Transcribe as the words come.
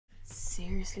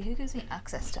Seriously, who gives me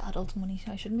access to adult money?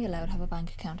 I shouldn't be allowed to have a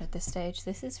bank account at this stage.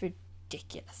 This is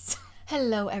ridiculous.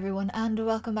 Hello everyone and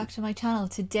welcome back to my channel.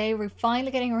 Today we're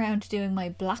finally getting around to doing my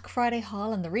Black Friday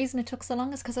haul, and the reason it took so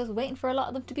long is because I was waiting for a lot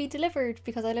of them to be delivered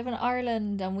because I live in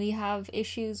Ireland and we have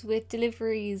issues with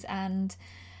deliveries and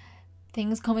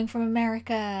things coming from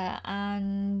America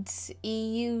and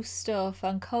EU stuff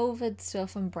and COVID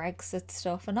stuff and Brexit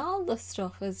stuff, and all the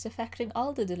stuff is affecting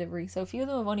all the deliveries. So a few of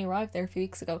them have only arrived there a few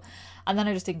weeks ago, and then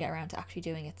I just didn't get around to actually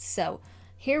doing it. So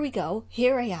here we go,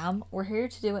 here I am, we're here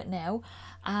to do it now,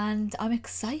 and I'm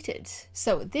excited.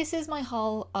 So this is my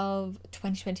haul of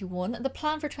 2021. The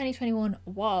plan for 2021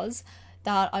 was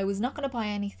that I was not going to buy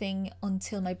anything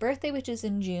until my birthday, which is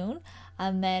in June,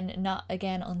 and then not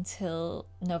again until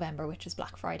November, which is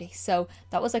Black Friday. So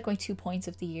that was like my 2 points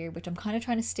of the year, which I'm kind of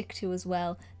trying to stick to as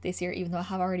well this year, even though I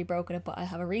have already broken it, but I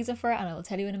have a reason for it and I will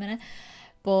tell you in a minute.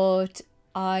 But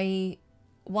I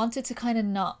wanted to kind of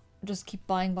not just keep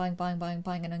buying and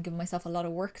I'm giving myself a lot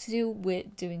of work to do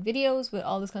with doing videos, with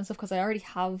all this kind of stuff, because I already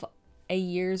have a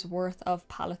year's worth of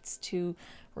palettes to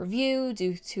review,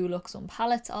 do 2 looks on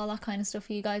palettes, all that kind of stuff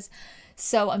for you guys.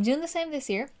 So I'm doing the same this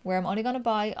year, where I'm only going to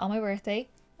buy on my birthday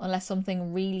unless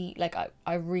something really, like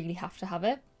I really have to have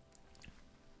it,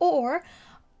 or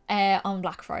on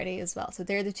Black Friday as well. So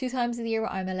they're the 2 times of the year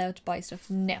where I'm allowed to buy stuff.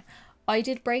 Now, I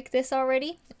did break this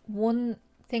already. One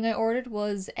thing I ordered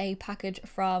was a package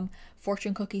from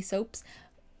Fortune Cookie Soaps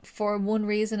for one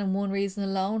reason and one reason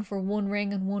alone, for one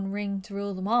ring and one ring to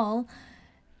rule them all.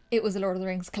 It was a Lord of the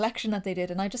Rings collection that they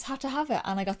did, and I just had to have it,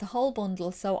 and I got the whole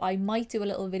bundle. So I might do a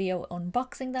little video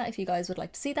unboxing that. If you guys would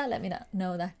like to see that, let me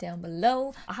know that down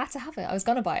below. I had to have it. I was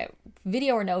going to buy it.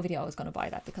 Video or no video, I was going to buy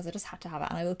that because I just had to have it,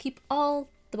 and I will keep all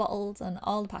the bottles and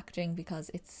all the packaging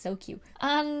because it's so cute.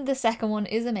 And the second one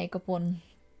is a makeup one.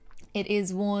 It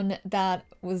is one that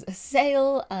was a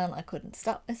sale and I couldn't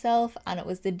stop myself, and it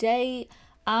was the day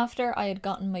after I had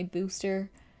gotten my booster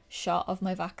shot of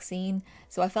my vaccine,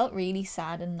 so I felt really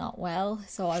sad and not well.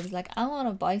 So I was like, I want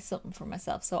to buy something for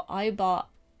myself. So I bought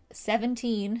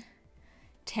 17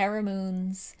 Terra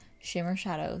Moons shimmer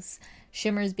shadows.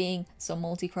 Shimmers being some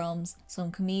multi-chromes,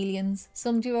 some chameleons,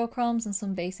 some duochromes, and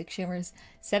some basic shimmers.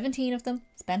 17 of them.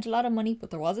 Spent a lot of money, but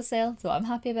there was a sale, so I'm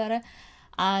happy about it.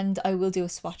 And I will do a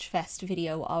Swatch Fest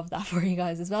video of that for you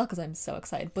guys as well, because I'm so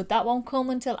excited. But that won't come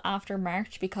until after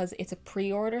March because it's a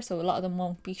pre-order, so a lot of them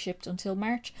won't be shipped until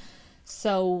March.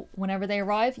 So whenever they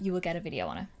arrive, you will get a video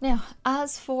on it. Now,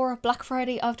 as for Black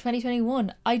Friday of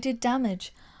 2021, I did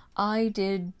damage. I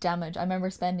remember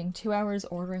spending 2 hours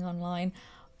ordering online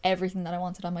everything that I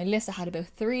wanted on my list. I had about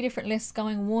 3 different lists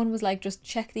going. One was like, just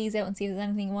check these out and see if there's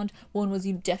anything you want. One was,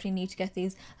 you definitely need to get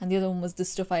these, and the other one was the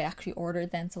stuff I actually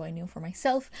ordered then, so I knew for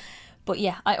myself. But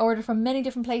yeah, I ordered from many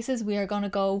different places. We are gonna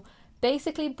go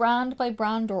basically brand by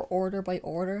brand or order by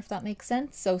order, if that makes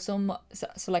sense. So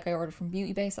like I ordered from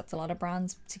Beauty Base, that's a lot of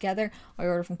brands together. I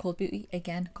ordered from Cult Beauty,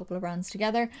 again, a couple of brands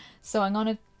together. So I'm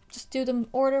gonna just do them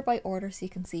order by order so you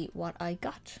can see what I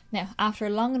got. Now, after a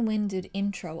long and winded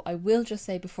intro, I will just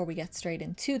say before we get straight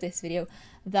into this video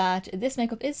that this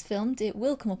makeup is filmed. It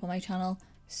will come up on my channel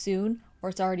soon, or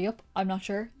it's already up, I'm not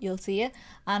sure, you'll see it.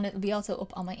 And it'll be also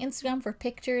up on my Instagram for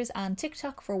pictures and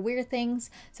TikTok for weird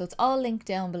things. So it's all linked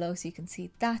down below so you can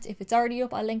see that. If it's already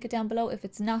up, I'll link it down below. If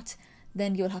it's not,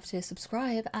 then you'll have to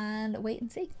subscribe and wait and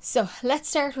see. So let's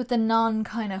start with the non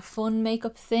kind of fun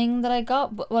makeup thing that I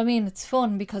got. Well, I mean, it's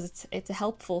fun because it's a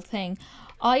helpful thing.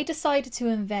 I decided to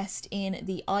invest in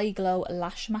the Eye Glow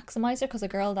Lash Maximizer because a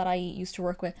girl that I used to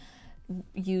work with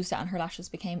used it and her lashes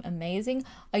became amazing.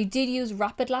 I did use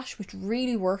Rapid Lash, which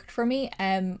really worked for me,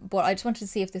 but I just wanted to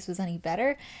see if this was any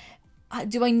better.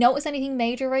 Do I notice anything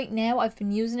major right now? I've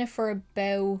been using it for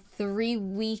about 3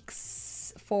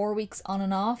 weeks, 4 weeks on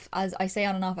and off. As I say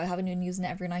on and off, I haven't been using it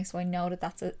every night, so I know that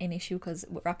that's an issue because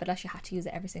with Rapid Lash you had to use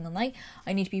it every single night.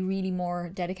 I need to be really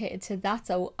more dedicated to that,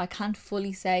 so I can't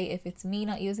fully say if it's me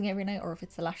not using it every night or if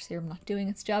it's the lash serum not doing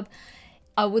its job.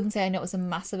 I wouldn't say I notice a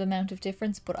massive amount of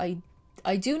difference, but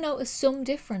I do notice some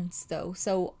difference though,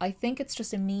 so I think it's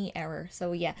just a me error.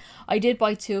 So yeah, I did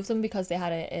buy 2 of them because they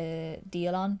had a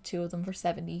deal on 2 of them for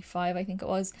 75, I think it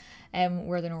was,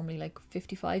 where they're normally like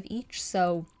 55 each.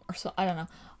 So I don't know,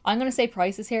 I'm gonna say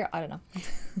prices here, I don't know.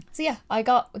 So yeah, I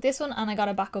got this one and I got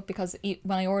a backup because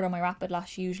when I order my Rapid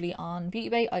Lash, usually on Beauty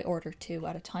Bay, I order 2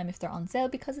 at a time if they're on sale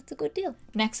because it's a good deal.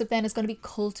 Next up then is going to be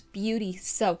Cult Beauty.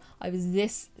 So I was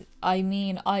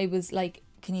like,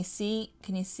 can you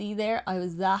see there? I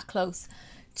was that close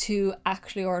to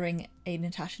actually ordering a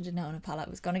Natasha Denona palette.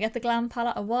 I was going to get the Glam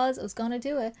palette. I was going to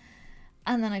do it.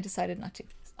 And then I decided not to.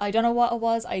 I don't know what it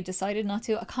was. I decided not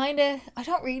to. I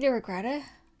don't really regret it.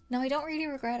 No, I don't really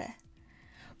regret it.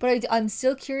 But I'm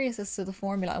still curious as to the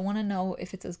formula. I want to know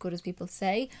if it's as good as people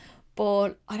say,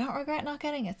 but I don't regret not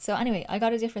getting it. So anyway, I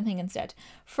got a different thing instead.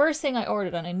 First thing I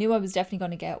ordered, and I knew I was definitely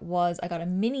going to get, was I got a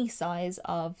mini size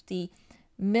of the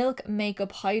Milk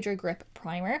Makeup Hydra Grip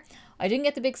Primer. I didn't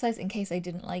get the big size in case I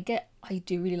didn't like it. I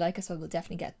do really like it, so I will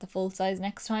definitely get the full size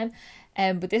next time.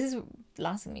 But this is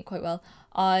lasting me quite well.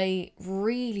 I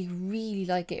really, really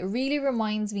like it. It really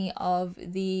reminds me of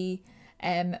the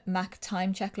MAC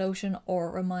Time Check lotion, or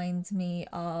it reminds me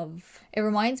a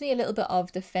little bit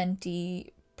of the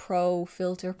Fenty Pro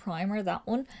Filter Primer. That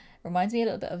one reminds me a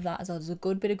little bit of that as well. There's a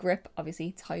good bit of grip. Obviously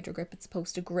it's Hydra Grip, it's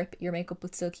supposed to grip your makeup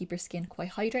but still keep your skin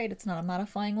quite hydrated. It's not a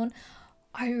mattifying one.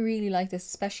 I really like this,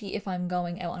 especially if I'm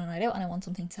going out on a night out and I want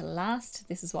something to last.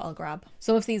 This is what I'll grab.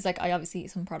 Some of these, like,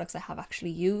 some products I have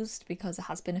actually used because it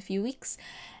has been a few weeks.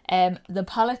 The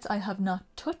palettes I have not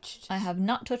touched. I have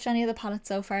not touched any of the palettes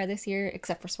so far this year,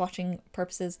 except for swatching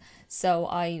purposes.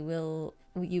 So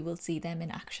you will see them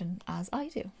in action as I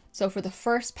do. So for the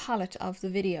first palette of the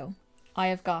video, I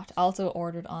have got, also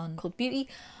ordered on Cult Beauty,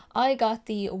 I got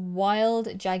the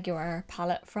Wild Jaguar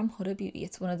palette from Huda Beauty.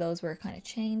 It's one of those where it kind of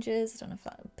changes. I don't know if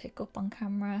that will pick up on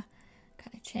camera.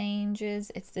 Kind of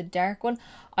changes. It's the dark one.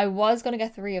 I was going to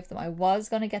get 3 of them. I was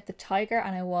going to get the Tiger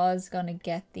and I was going to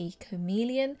get the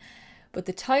Chameleon. But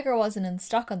the Tiger wasn't in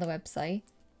stock on the website,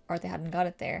 or they hadn't got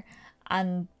it there.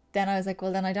 And then I was like,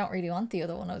 well, then I don't really want the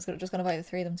other one. I was just going to buy the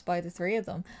 3 of them to buy the 3 of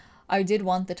them. I did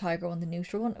want the Tiger one, the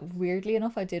neutral one. Weirdly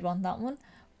enough, I did want that one.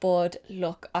 But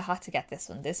look, I had to get this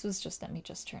one. This was just, let me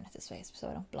just turn it this way so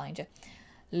I don't blind you.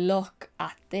 Look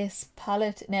at this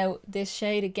palette. Now, this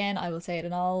shade, again, I will say it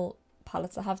in all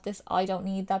palettes that have this. I don't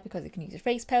need that because you can use your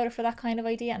face powder for that kind of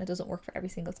idea, and it doesn't work for every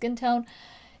single skin tone.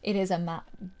 It is a matte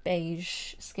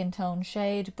beige skin tone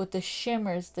shade, but the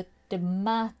shimmers, the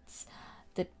mattes,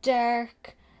 the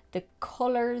dark, the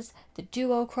colours, the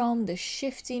duochrome, the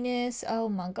shiftiness, oh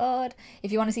my god. If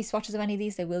you want to see swatches of any of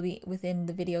these, they will be within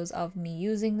the videos of me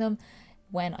using them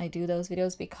when I do those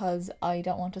videos, because I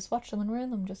don't want to swatch them and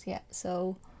ruin them just yet.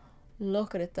 So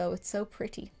look at it though, it's so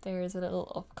pretty. There's a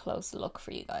little up close look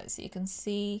for you guys so you can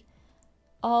see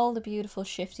all the beautiful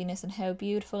shiftiness and how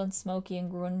beautiful and smoky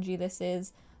and grungy this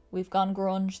is. We've gone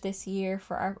grunge this year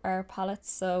for our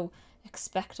palettes, so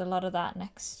expect a lot of that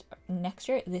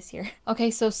this year. Okay,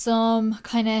 so some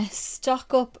kind of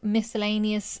stock up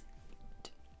miscellaneous,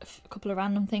 a couple of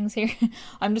random things here.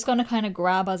 I'm just going to kind of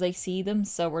grab as I see them,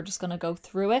 so we're just going to go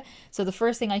through it. So the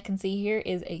first thing I can see here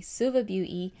is a Suva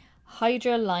Beauty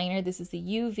Hydra liner. This is the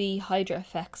UV Hydra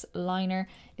Effects liner.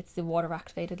 It's the water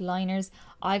activated liners.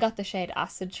 I got the shade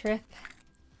Acid Trip.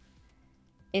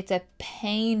 It's a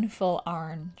painful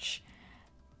orange,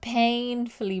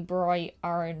 painfully bright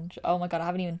orange. Oh my god, I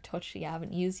haven't even touched it yet, I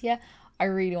haven't used it yet. I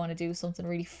really want to do something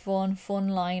really fun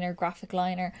liner, graphic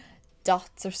liner,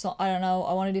 dots or something. I don't know,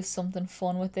 I want to do something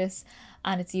fun with this,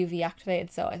 and it's UV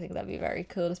activated, so I think that'd be very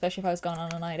cool, especially if I was going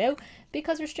on a night out,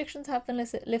 because restrictions have been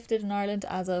lifted in Ireland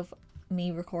as of me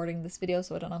recording this video,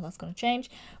 so I don't know if that's going to change,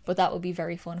 but that would be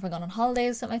very fun. If I'm going on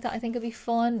holidays or something like that, I think it'd be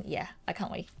fun. Yeah, I can't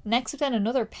wait. Next up then,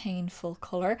 another painful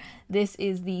colour. This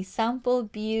is the Sample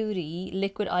Beauty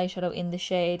liquid eyeshadow in the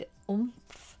shade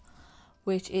Oomph,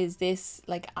 which is this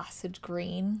like acid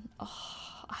green.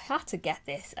 Oh, I had to get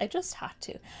this. I just had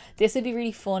to. This would be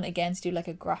really fun again to do like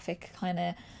a graphic kind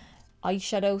of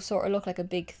eyeshadow sort of look, like a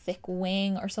big thick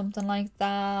wing or something like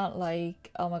that.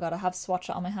 Like, oh my god, I have swatched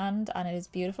it on my hand and it is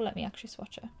beautiful. Let me actually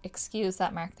swatch it. Excuse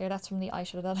that mark there, that's from the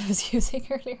eyeshadow that I was using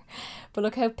earlier. But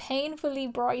look how painfully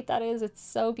bright that is. It's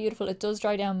so beautiful. It does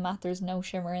dry down matte. There's no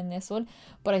shimmer in this one,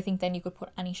 but I think then you could put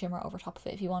any shimmer over top of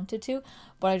it if you wanted to.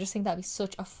 But I just think that'd be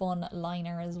such a fun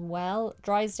liner as well.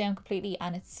 Dries down completely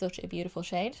and it's such a beautiful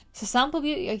shade. So Sample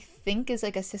Beauty, I think, is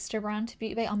like a sister brand to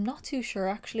Beauty Bay. I'm not too sure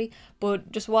actually,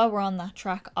 but just while we're on that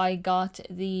track, I got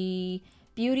the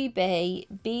Beauty Bay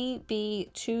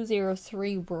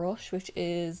BB203 brush, which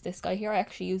is this guy here. I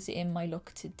actually used it in my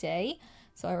look today,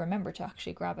 so I remember to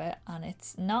actually grab it, and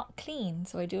it's not clean,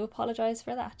 so I do apologize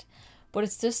for that. But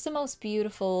it's just the most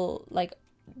beautiful, like,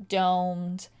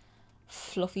 domed,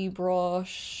 fluffy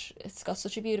brush. It's got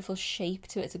such a beautiful shape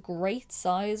to it. It's a great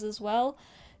size as well.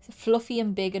 It's fluffy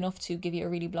and big enough to give you a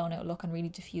really blown out look and really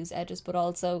diffuse edges, but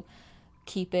also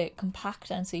keep it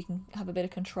compact and so you can have a bit of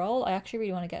control. I actually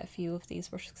really want to get a few of these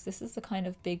brushes because this is the kind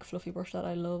of big fluffy brush that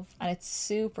I love, and it's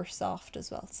super soft as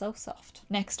well, so soft.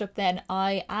 Next up then,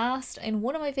 I asked in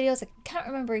one of my videos, I can't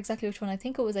remember exactly which one, I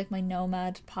think it was like my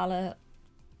Nomad palette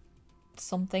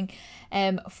something,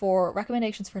 for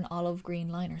recommendations for an olive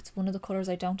green liner. It's one of the colours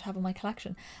I don't have in my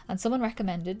collection, and someone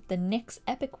recommended the NYX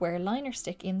Epic Wear liner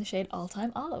stick in the shade All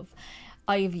Time Olive.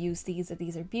 I've used these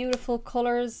are beautiful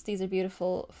colors. These are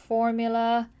beautiful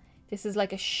formula. This is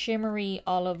like a shimmery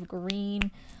olive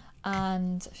green,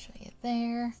 and I'll show you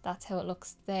there. That's how it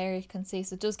looks there. You can see,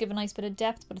 so it does give a nice bit of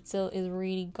depth, but it still is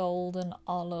really golden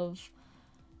olive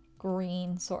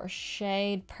green sort of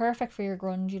shade. Perfect for your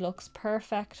grungy looks,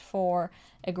 perfect for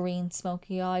a green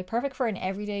smoky eye, perfect for an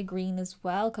everyday green as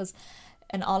well, because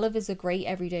an olive is a great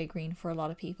everyday green for a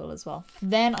lot of people as well.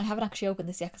 Then I haven't actually opened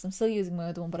this yet because I'm still using my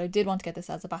other one, but I did want to get this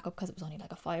as a backup because it was only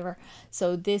like a $5.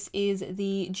 So this is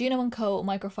the Juno & Co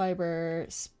microfiber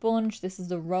sponge. This is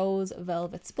the rose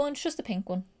velvet sponge, just the pink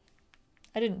one.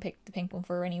 I didn't pick the pink one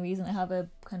for any reason. I have a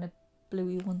kind of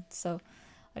bluey one, so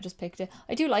I just picked it.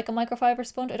 I do like a microfiber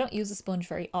sponge. I don't use a sponge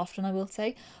very often, I will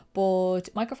say, but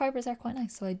microfibers are quite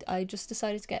nice. So I just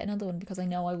decided to get another one because I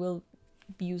know I will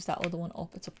use that other one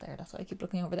up. It's up there, that's why I keep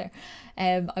looking over there.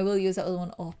 I will use that other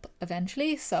one up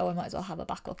eventually, so I might as well have a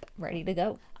backup ready to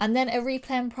go. And then a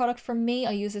replay product for me,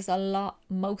 I use this a lot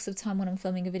most of the time when I'm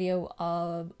filming a video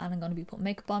and I'm going to be putting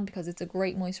makeup on, because it's a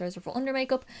great moisturizer for under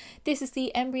makeup. This is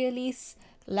the Embryolisse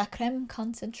La Creme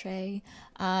Concentré,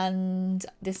 and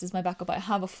this is my backup. I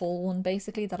have a full one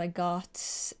basically that I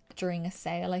got during a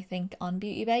sale, I think, on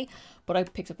Beauty Bay, but I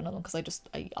picked up another one because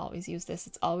I always use this.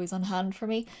 It's always on hand for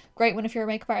me. Great one if you're a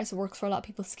makeup artist. It works for a lot of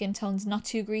people's skin tones. Not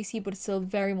too greasy, but it's still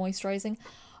very moisturizing.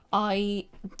 I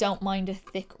don't mind a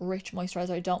thick, rich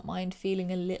moisturizer. I don't mind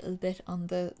feeling a little bit on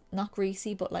the, not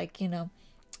greasy, but like, you know,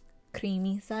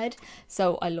 creamy side.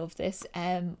 So I love this,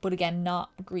 but again,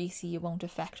 not greasy. It won't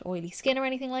affect oily skin or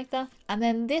anything like that. And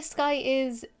then this guy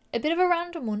is a bit of a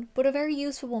random one, but a very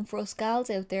useful one for us gals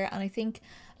out there, and I think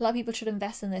a lot of people should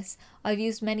invest in this. I've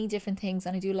used many different things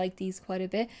and I do like these quite a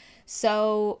bit.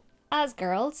 So as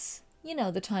girls, you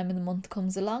know, the time of the month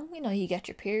comes along, you know, you get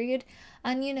your period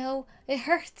and you know, it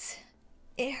hurts.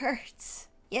 It hurts.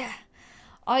 Yeah.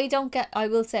 I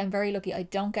will say I'm very lucky. I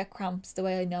don't get cramps the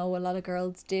way I know a lot of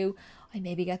girls do. I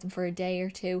maybe get them for a day or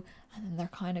two and then they're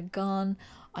kind of gone.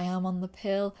 I am on the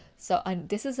pill. So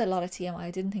this is a lot of TMI.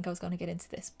 I didn't think I was going to get into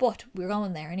this, but we're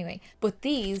going there anyway. But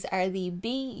these are the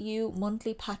BU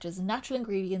monthly patches, natural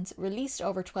ingredients, released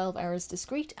over 12 hours,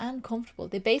 discreet and comfortable.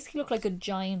 They basically look like a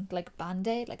giant like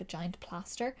band-aid, like a giant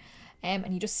plaster.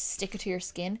 And you just stick it to your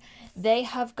skin. They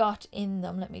have got in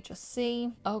them, let me just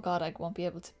see. Oh God, I won't be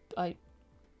able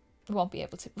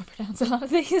to pronounce a lot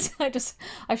of these.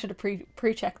 I should have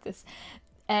pre-checked this.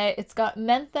 It's got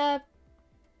mentha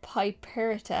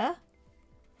piperita,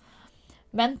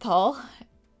 menthol,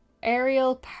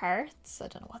 aerial parts, I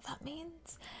don't know what that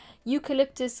means,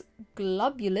 eucalyptus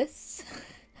globulus,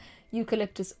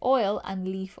 eucalyptus oil, and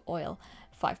leaf oil.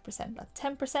 5%, not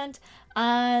 10%.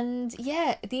 And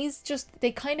yeah, these just,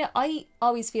 they kind of, I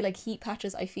always feel like heat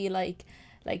patches, I feel like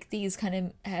these kind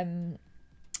of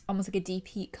almost like a deep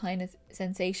heat kind of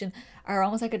sensation are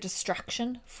almost like a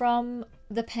distraction from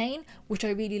the pain, which I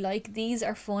really like. These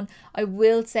are fun. I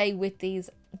will say with these,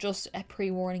 just a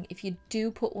pre-warning, if you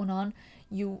do put one on,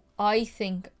 I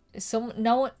think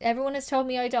everyone has told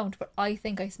me I don't, but I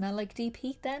think I smell like deep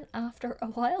heat then after a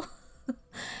while.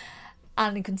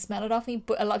 And you can smell it off me,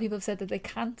 but a lot of people have said that they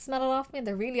can't smell it off me and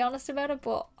they're really honest about it,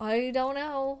 but I don't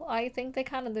know. I think they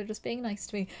can and they're just being nice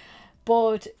to me.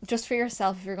 But just for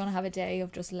yourself, if you're going to have a day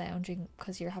of just lounging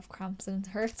because you have cramps and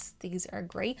it hurts, these are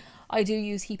great. I do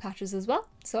use heat patches as well,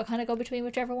 so I kind of go between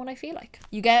whichever one I feel like.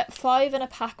 You get 5 in a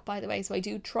pack, by the way, so I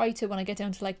do try to, when I get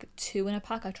down to like 2 in a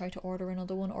pack, I try to order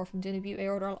another one, or from Dinner Beauty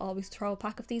order, I'll always throw a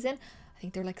pack of these in. I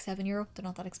think they're like €7. They're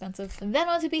not that expensive. And then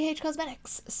on to BH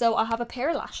Cosmetics. So I have a pair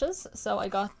of lashes. So I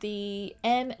got the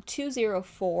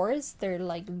M204s. They're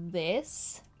like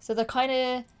this. So they're kind of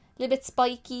a little bit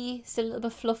spiky, still a little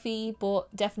bit fluffy,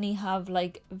 but definitely have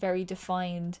like very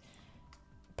defined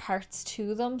parts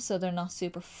to them. So they're not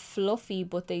super fluffy,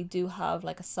 but they do have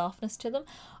like a softness to them.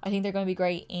 I think they're going to be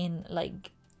great in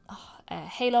like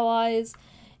halo eyes,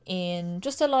 in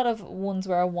just a lot of ones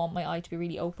where I want my eye to be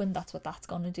really open. That's what that's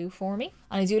going to do for me.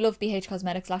 And I do love BH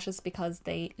Cosmetics lashes because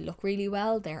they look really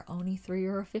well. They're only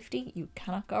 €3.50. You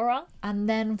cannot go wrong. And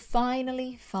then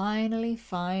finally,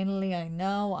 I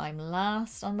know I'm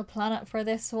last on the planet for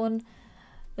this one,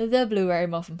 the Blueberry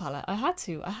Muffin Palette. I had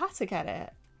to get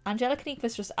it. Angelica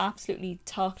Niquist just absolutely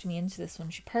talked me into this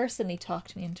one. She personally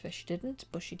talked me into it. She didn't,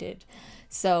 but she did.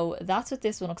 So that's what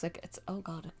this one looks like. It's, oh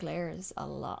God, it glares a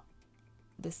lot.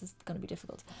 This is going to be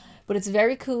difficult, but it's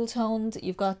very cool toned.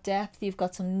 You've got depth, you've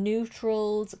got some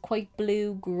neutrals, quite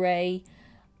blue, grey,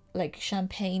 like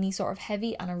champagne-y sort of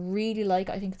heavy, and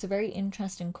I think it's a very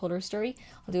interesting colour story.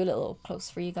 I'll do a little close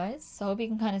for you guys, so I hope you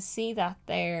can kind of see that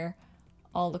there,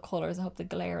 all the colours. I hope the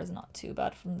glare is not too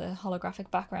bad from the holographic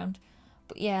background,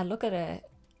 but yeah, look at it.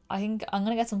 I think I'm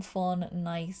gonna get some fun,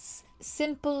 nice,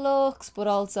 simple looks, but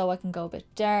also I can go a bit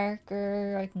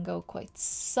darker, I can go quite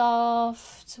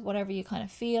soft, whatever you kind of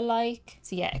feel like.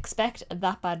 So yeah, expect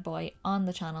that bad boy on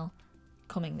the channel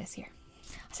coming this year.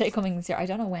 I say coming this year, I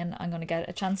don't know when I'm gonna get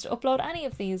a chance to upload any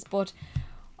of these, but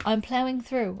I'm ploughing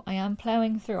through. I am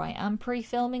ploughing through. I am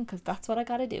pre-filming because that's what I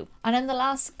gotta do. And then the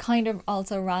last kind of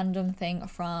also random thing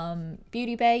from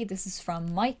Beauty Bay. This is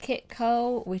from My Kit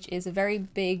Co, which is a very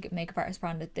big makeup artist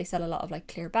brand. They sell a lot of like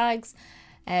clear bags,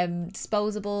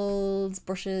 disposables,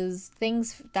 brushes,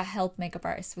 things that help makeup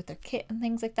artists with their kit and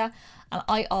things like that. And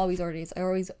I always order these. I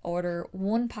always order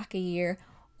 1 pack a year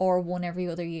or 1 every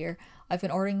other year. I've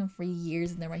been ordering them for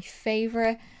years and they're my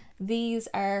favorite. These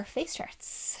are face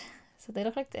charts. So they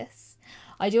look like this.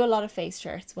 I do a lot of face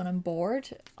charts when I'm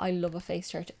bored. I love a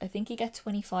face chart. I think you get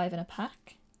 25 in a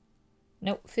pack.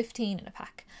 No, 15 in a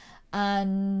pack.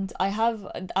 And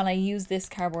I use this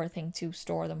cardboard thing to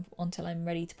store them until I'm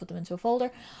ready to put them into a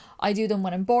folder. I do them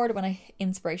when I'm bored, when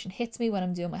inspiration hits me, when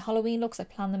I'm doing my Halloween looks. I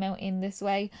plan them out in this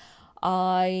way.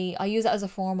 I use it as a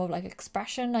form of like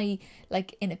expression. I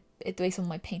like the way someone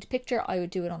might paint a picture, I would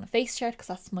do it on a face chart because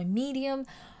that's my medium.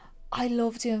 I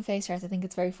love doing face charts. I think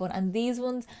it's very fun. And these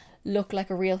ones look like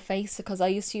a real face because I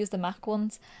used to use the MAC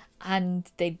ones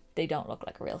and they don't look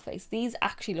like a real face. These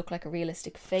actually look like a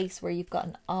realistic face where you've got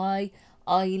an eye,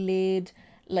 eyelid,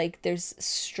 like there's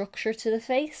structure to the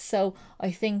face. So I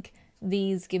think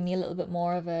these give me a little bit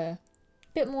more, I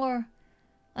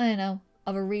don't know,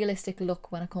 of a realistic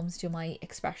look when it comes to my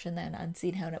expression then, and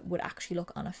seeing how it would actually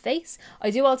look on a face.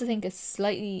 I do also think it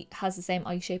slightly has the same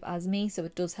eye shape as me, so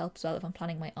it does help as well if I'm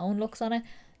planning my own looks on it,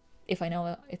 if I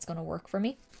know it's going to work for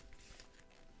me.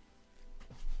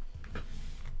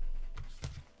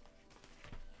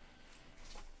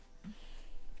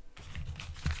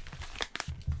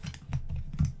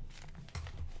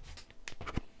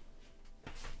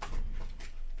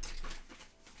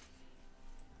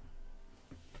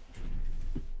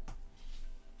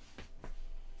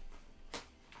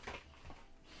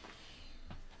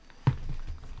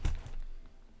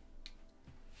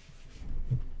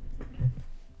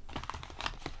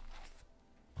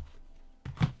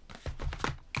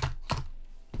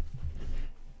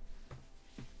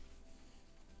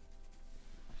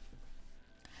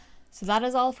 So that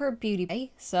is all for Beauty Bay.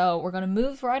 So we're going to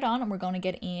move right on and we're going to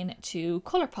get into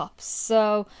Colourpop.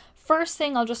 So first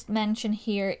thing I'll just mention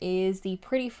here is the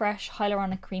Pretty Fresh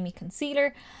Hyaluronic Creamy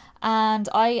Concealer. And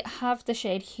I have the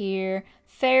shade here,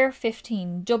 Fair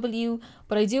 15W,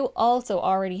 but I do also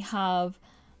already have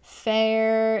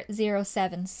Fair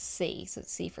 07C. So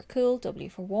it's C for cool, W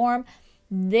for warm.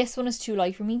 This one is too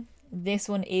light for me. This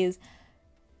one is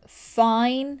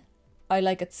fine. I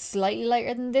like it slightly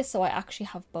lighter than this, so I actually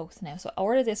have both now. So I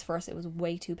ordered this first. It was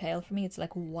way too pale for me. It's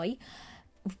like white.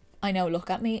 I know, look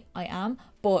at me. I am.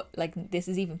 But like this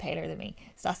is even paler than me.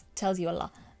 So that tells you a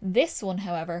lot. This one,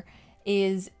 however,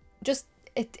 is just,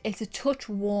 it's a touch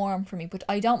warm for me. But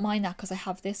I don't mind that because I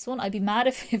have this one. I'd be mad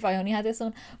if I only had this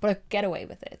one. But I get away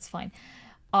with it. It's fine.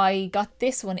 I got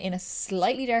this one in a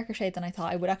slightly darker shade than I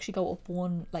thought. I would actually go up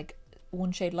one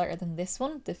shade lighter than this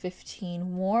one. The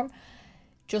 15 warm.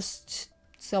 Just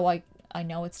so I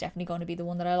know it's definitely going to be the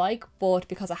one that I like, but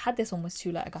because I had this one was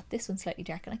too light, I got this one slightly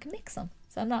dark and I can mix them.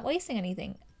 So I'm not wasting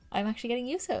anything. I'm actually getting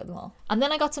use out of them all. And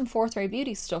then I got some Fourth Ray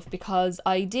Beauty stuff because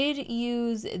I did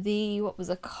use the, what was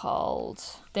it called?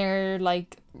 They're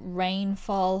like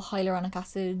Rainfall Hyaluronic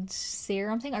Acid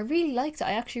Serum thing. I really liked it.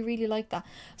 I actually really liked that.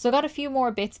 So I got a few more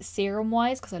bits serum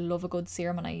wise because I love a good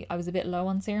serum, and I was a bit low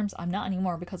on serums. I'm not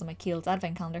anymore because of my Kiehl's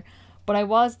advent calendar. But I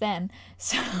was then.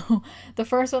 So the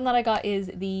first one that I got is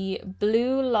the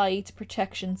Blue Light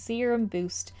Protection Serum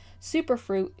Boost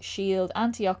Superfruit Shield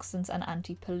Antioxidants and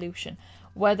Anti-Pollution.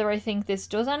 Whether I think this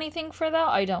does anything for that,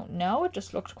 I don't know. It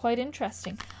just looked quite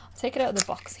interesting. I'll take it out of the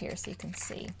box here so you can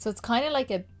see. So it's kind of like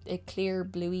a clear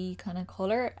bluey kind of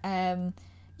colour.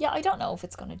 Yeah, I don't know if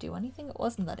it's going to do anything. It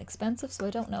wasn't that expensive, so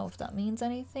I don't know if that means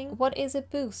anything. What is a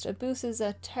boost? A boost is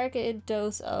a targeted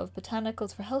dose of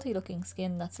botanicals for healthy looking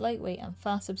skin that's lightweight and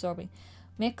fast absorbing.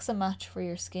 Mix and match for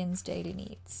your skin's daily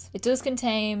needs. It does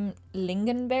contain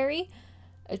lingonberry,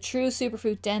 a true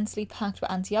superfruit densely packed with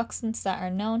antioxidants that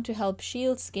are known to help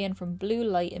shield skin from blue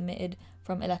light emitted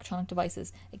from electronic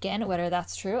devices. Again, whether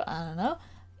that's true, I don't know.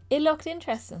 It looked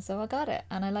interesting, so I got it,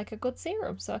 and I like a good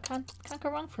serum, so I can't go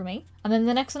wrong for me. And then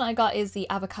the next one I got is the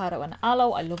avocado and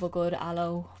aloe. I love a good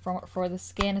aloe for the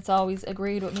skin. It's always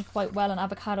agreed with me quite well, and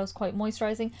avocado is quite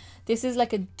moisturizing. This is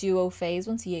like a duo phase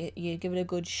one, so you give it a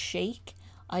good shake.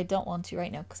 I don't want to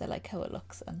right now because I like how it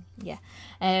looks. And yeah,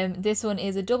 this one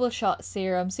is a double shot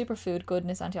serum, superfood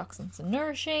goodness, antioxidants and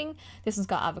nourishing. This one's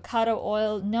got avocado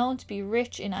oil, known to be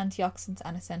rich in antioxidants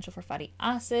and essential for fatty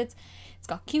acids. It's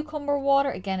got cucumber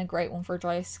water, again a great one for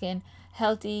dry skin.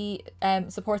 Healthy,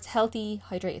 supports healthy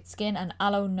hydrated skin, and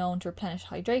aloe, known to replenish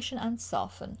hydration and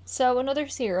soften. So another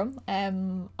serum.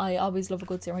 I always love a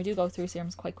good serum. I do go through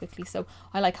serums quite quickly, so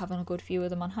I like having a good few of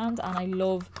them on hand, and I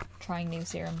love trying new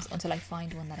serums until I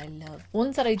find one that I love.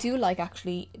 Ones that I do like,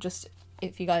 actually, just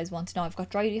if you guys want to know, I've got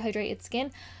dry dehydrated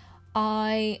skin.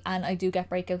 I do get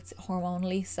breakouts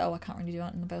hormonally, so I can't really do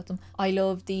anything about them. I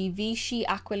love the Vichy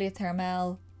Aquila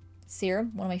Thermal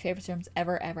serum, one of my favorite serums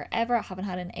ever. I haven't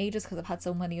had it in ages because I've had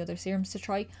so many other serums to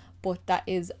try, but that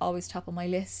is always top of my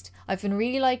list. I've been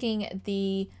really liking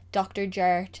the Dr.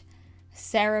 Jart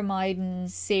Ceramide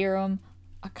serum.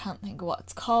 I can't think of what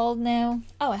it's called now.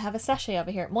 Oh, I have a sachet over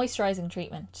here. Moisturizing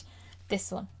treatment. This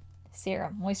one.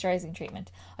 Serum moisturizing treatment.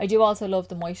 I do also love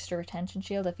the moisture retention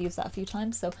shield. I've used that a few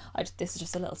times, so this is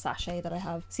just a little sachet that I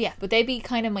have. So yeah, but they'd be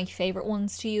kind of my favorite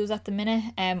ones to use at the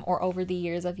minute, or over the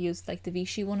years I've used like the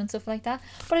Vichy one and stuff like that,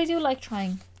 but I do like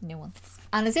trying new ones.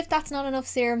 And as if that's not enough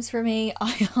serums for me,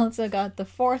 I also got the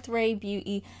Fourth Ray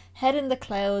Beauty Head in the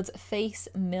Clouds Face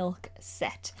Milk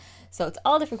Set. So it's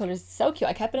all different colours. It's so cute.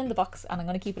 I kept it in the box and I'm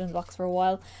going to keep it in the box for a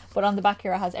while. But on the back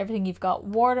here it has everything. You've got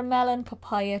watermelon,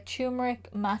 papaya, turmeric,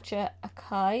 matcha,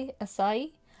 acai,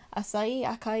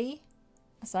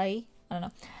 I don't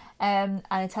know. And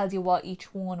it tells you what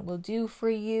each one will do for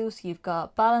you. So you've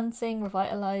got balancing,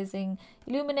 revitalizing,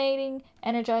 illuminating,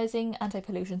 energizing,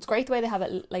 anti-pollution. It's great the way they have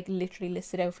it like literally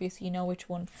listed out for you, so you know which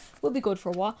one will be good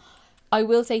for what. I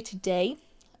will say today,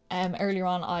 earlier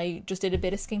on I just did a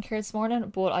bit of skincare this morning,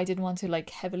 but I didn't want to like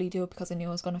heavily do it because I knew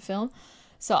I was going to film.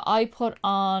 So I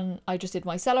just did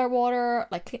micellar water,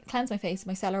 like cleanse my face,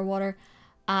 micellar water,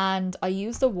 and I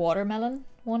used the watermelon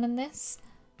one in this.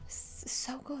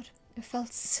 So good. It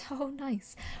felt so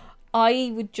nice.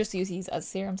 I would just use these as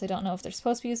serums. I don't know if they're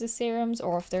supposed to be used as serums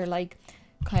or if they're like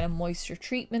kind of moisture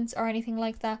treatments or anything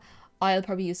like that. I'll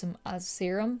probably use them as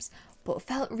serums, but it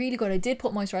felt really good. I did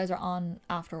put moisturizer on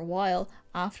after a while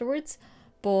afterwards,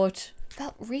 but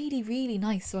felt really, really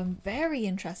nice. So I'm very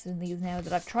interested in these now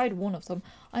that I've tried one of them.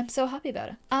 I'm so happy about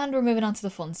it. And we're moving on to the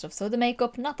fun stuff. So the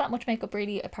makeup, not that much makeup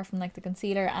really, apart from like the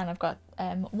concealer, and I've got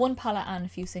one palette and a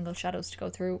few single shadows to go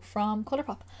through from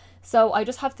Colourpop. So I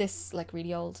just have this like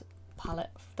really old palette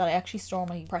that I actually store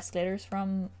my pressed glitters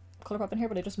from Colourpop in here,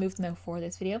 but I just moved them out for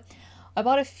this video. I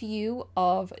bought a few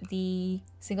of the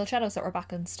single shadows that were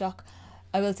back in stock.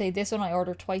 I will say this one I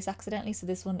ordered twice accidentally. So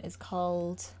this one is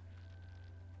called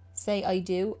Say I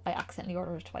Do. I accidentally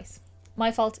ordered it twice.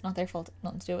 My fault, not their fault,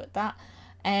 nothing to do with that.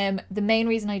 The main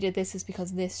reason I did this is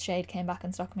because this shade came back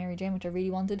in stock, Mary Jane, which I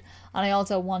really wanted, and I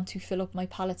also want to fill up my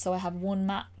palette. So I have one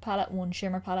matte palette, one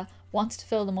shimmer palette, want to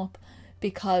fill them up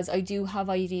because I do have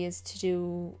ideas to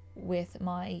do with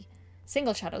my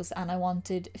single shadows, and I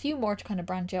wanted a few more to kind of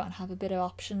branch out and have a bit of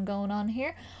option going on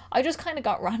here. I just kind of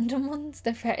got random ones.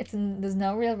 There's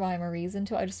no real rhyme or reason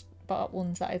to it. I just bought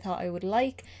ones that I thought I would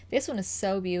like. This one is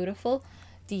so beautiful.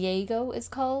 Diego is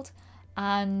called,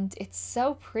 and it's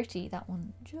so pretty. That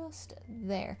one just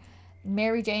there.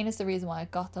 Mary Jane is the reason why I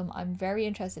got them. I'm very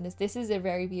interested in this. This is a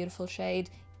very beautiful shade.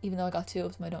 Even though I got two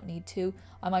of them, I don't need two.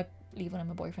 I might leave one in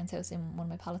my boyfriend's house in one of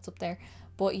my palettes up there.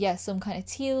 But yeah, some kind of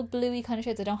teal bluey kind of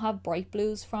shades. I don't have bright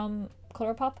blues from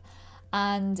Colourpop.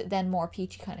 And then more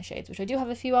peachy kind of shades, which I do have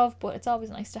a few of, but it's always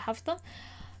nice to have them.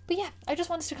 But yeah, I just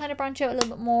wanted to kind of branch out a little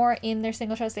bit more in their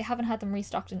single shadows. They haven't had them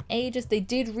restocked in ages. They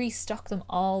did restock them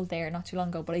all there not too long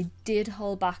ago, but I did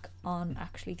hold back on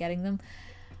actually getting them.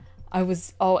 I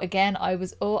was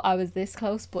this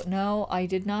close, but no, I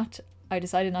did not. I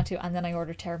decided not to, and then I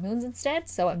ordered Terra Moons instead,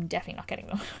 so I'm definitely not getting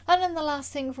them. And then the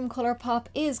last thing from Colourpop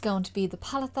is going to be the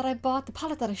palette that I bought. The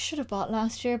palette that I should have bought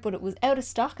last year, but it was out of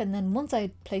stock, and then once I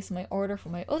had placed my order for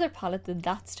my other palette, the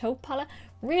That's Taupe palette,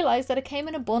 realised that it came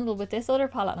in a bundle with this other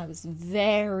palette, and I was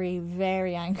very,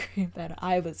 very angry about it.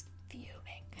 I was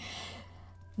fuming.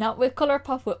 Not with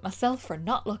Colourpop, with myself for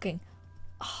not looking.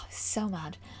 Oh, so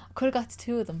mad. I could have got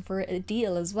two of them for a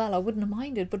deal as well. I wouldn't have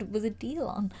minded, but it was a deal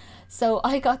on. So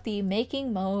I got the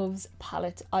Making Mauves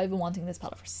palette. I've been wanting this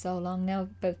palette for so long now,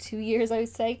 about 2 years I would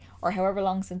say, or however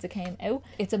long since it came out.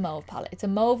 It's a mauve palette. It's a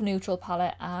mauve neutral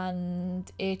palette, and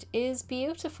it is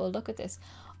beautiful. Look at this.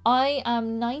 I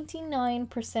am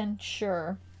 99%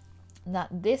 sure that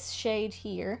this shade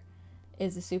here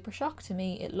is a Super Shock. To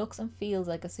me, it looks and feels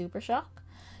like a Super Shock.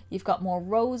 You've got more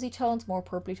rosy tones, more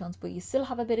purpley tones, but you still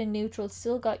have a bit of neutral,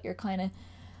 still got your kind of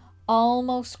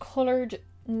almost coloured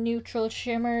neutral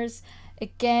shimmers.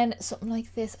 Again, something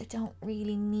like this I don't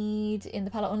really need in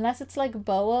the palette, unless it's like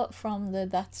Boa from the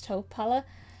That's Taupe palette,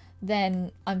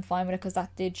 then I'm fine with it because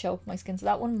that did show up my skin, so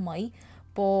that one might,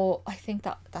 but I think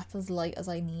that that's as light as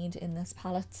I need in this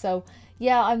palette. So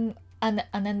yeah, and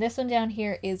then this one down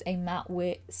here is a matte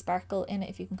with sparkle in it,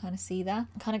 if you can kind of see that.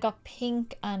 Kind of got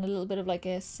pink and a little bit of like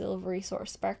a silvery sort of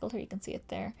sparkle here, you can see it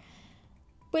there,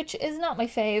 which is not my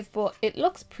fave, but it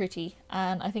looks pretty,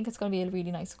 and I think it's going to be a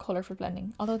really nice colour for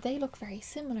blending, although they look very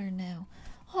similar now.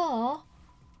 Aww.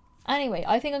 Anyway,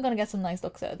 I think I'm going to get some nice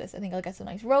looks out of this. I think I'll get some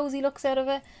nice rosy looks out of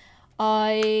it.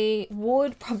 I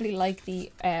would probably like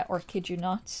the Or Kid You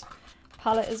Not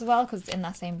palette as well, because it's in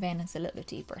that same vein. It's a little bit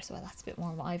deeper, so that's a bit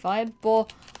more my vibe,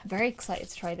 but I'm very excited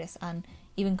to try this and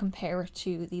even compare it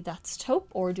to the That's Taupe,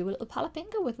 or do a little palette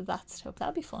bingo with the That's Taupe.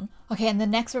 That'd be fun. Okay, and then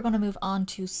next we're going to move on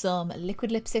to some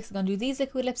liquid lipsticks. I'm going to do these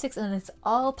liquid lipsticks, and it's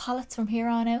all palettes from here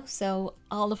on out, so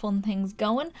all the fun things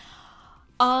going.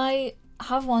 I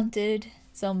have wanted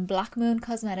some Black Moon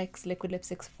Cosmetics liquid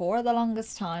lipsticks for the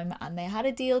longest time, and they had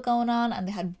a deal going on and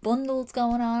they had bundles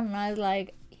going on, and I was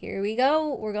like, here we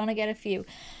go, we're gonna get a few.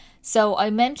 So I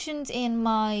mentioned in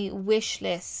my wish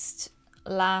list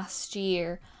last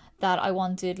year that I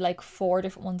wanted like 4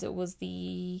 different ones. It was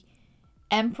the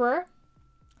Emperor,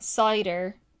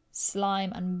 Cider,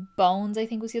 Slime, and Bones, I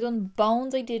think was the other one.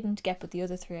 Bones I didn't get, but the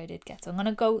other 3 I did get. So I'm going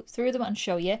to go through them and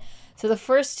show you. So the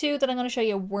first 2 that I'm going to show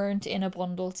you weren't in a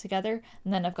bundle together,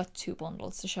 and then I've got 2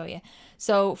 bundles to show you.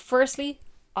 So firstly,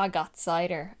 I got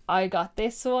Cider. I got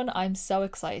this one. I'm so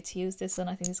excited to use this one.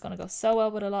 I think it's going to go so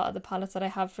well with a lot of the palettes that I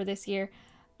have for this year,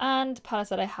 and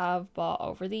palettes that I have bought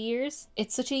over the years.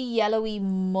 It's such a yellowy,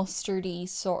 mustardy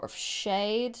sort of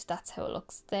shade. That's how it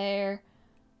looks there.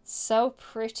 So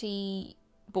pretty,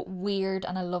 but weird,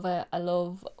 and I love it. I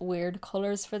love weird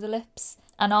colours for the lips,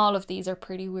 and all of these are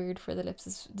pretty weird for the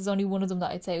lips. There's only one of them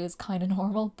that I'd say was kind of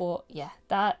normal, but yeah,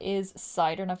 that is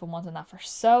Cider, and I've been wanting that for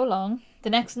so long. The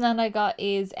next one that I got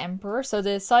is Emperor. So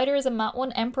the Cider is a matte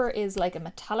one. Emperor is like a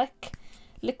metallic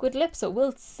liquid lip, so it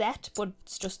will set, but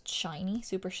it's just shiny,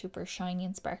 super shiny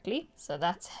and sparkly. So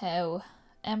that's how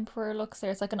Emperor looks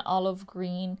there. It's like an olive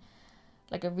green,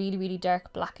 like a really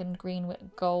dark blackened green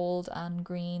with gold and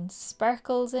green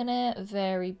sparkles in it.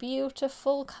 Very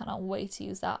beautiful. Cannot wait to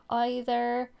use that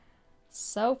either.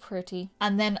 So pretty.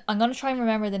 And then I'm going to try and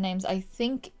remember the names. I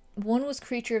think one was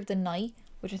Creature of the Night,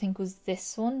 which I think was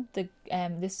this one.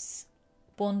 This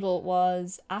bundle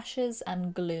was Ashes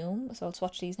and Gloom, so I'll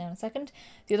swatch these now in a second.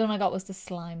 The other one I got was the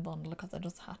Slime bundle, because I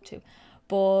just had to.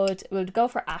 But we'll go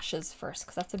for Ashes first,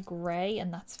 because that's a grey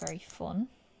and that's very fun.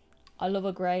 I love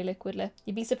a grey liquid lip.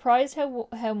 You'd be surprised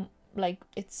how like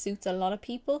it suits a lot of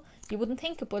people. You wouldn't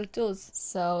think it, but it does.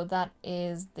 So that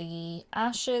is the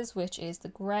Ashes, which is the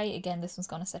grey. Again, this one's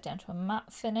going to set down to a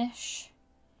matte finish.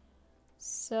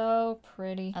 So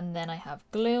pretty. And then I have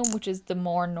Gloom, which is the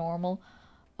more normal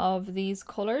of these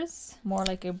colours. More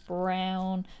like a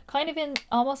brown, kind of in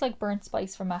almost like Burnt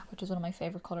Spice from MAC, which is one of my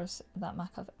favourite colours that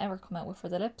MAC have ever come out with for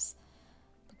the lips.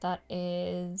 But that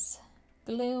is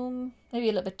Gloom, maybe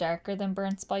a little bit darker than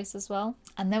Burnt Spice as well.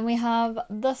 And then we have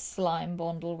the Slime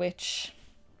bundle, which,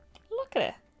 look at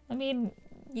it. I mean,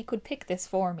 you could pick this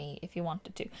for me if you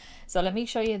wanted to. So let me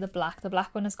show you the black. The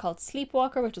black one is called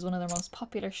Sleepwalker, which is one of their most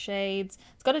popular shades.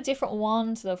 It's got a different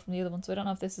wand though from the other one, so I don't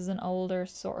know if this is an older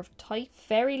sort of type.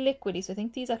 Very liquidy, so I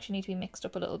think these actually need to be mixed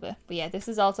up a little bit. But yeah, this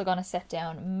is also going to set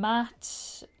down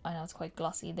matte. I know it's quite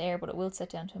glossy there, but it will set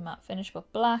down to a matte finish,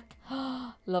 but black.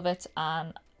 Love it,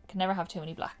 and can never have too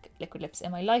many black liquid lips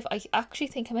in my life. I actually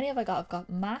think, how many have I got? I've got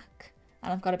MAC,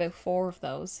 and I've got about 4 of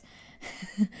those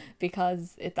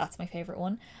because that's my favorite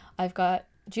one. I've got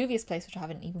Juvia's Place, which I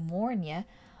haven't even worn yet.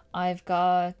 I've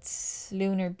got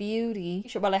Lunar Beauty.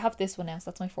 Sure, well, I have this one now,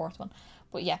 so that's my 4th one.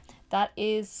 But yeah, that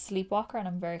is Sleepwalker, and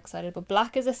I'm very excited. But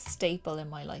black is a staple in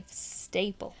my life,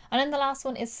 staple. And then the last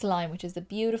one is Slime, which is the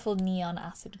beautiful neon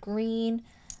acid green.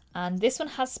 And this one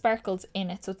has sparkles in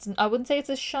it, so it's, I wouldn't say it's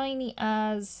as shiny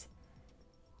as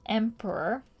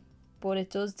Emperor, but it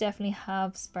does definitely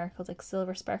have sparkles, like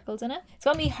silver sparkles in it. It's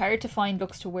gonna be hard to find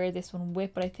looks to wear this one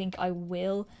with, but I think I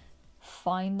will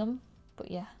find them. But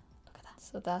yeah, look at that.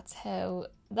 So that's how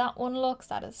that one looks.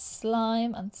 That is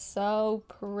Slime, and so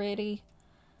pretty.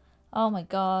 Oh my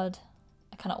god,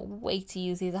 I cannot wait to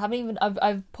use these. I haven't even,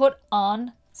 I've put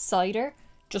on Cider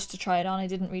just to try it on. I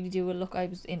didn't really do a look. I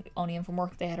was only in from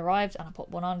work. They had arrived, and I put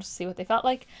one on just to see what they felt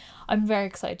like. I'm very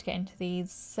excited to get into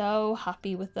these. So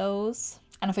happy with those.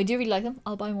 And if I do really like them,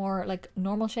 I'll buy more like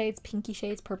normal shades, pinky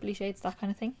shades, purpley shades, that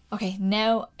kind of thing. Okay,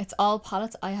 now it's all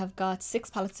palettes. I have got 6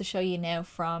 palettes to show you now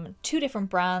from 2 different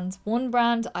brands. One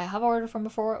brand I have ordered from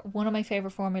before, one of my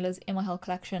favourite formulas in my whole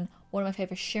collection, one of my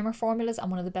favourite shimmer formulas, and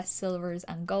one of the best silvers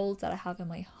and golds that I have in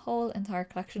my whole entire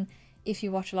collection. If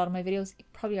you watch a lot of my videos, you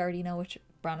probably already know which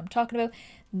brand I'm talking about.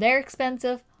 They're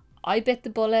expensive. I bit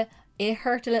the bullet. It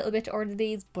hurt a little bit to order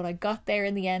these, but I got there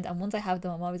in the end, and once I have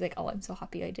them, I'm always like, oh, I'm so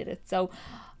happy I did it. So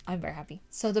I'm very happy.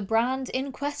 So the brand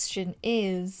in question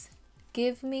is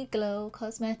Give Me Glow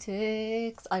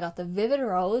Cosmetics. I got the Vivid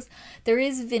Rose. There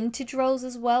is Vintage Rose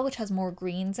as well, which has more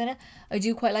greens in it. I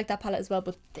do quite like that palette as well,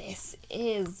 but this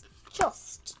is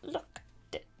just, look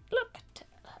at it, look at it.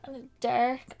 And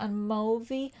dark and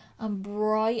mauvey and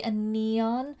bright and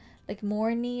neon, like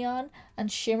more neon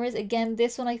and shimmers. Again,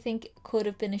 this one I think could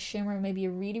have been a shimmer, maybe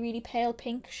a really, really pale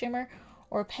pink shimmer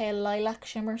or a pale lilac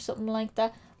shimmer, something like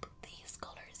that. But these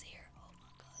colors here, oh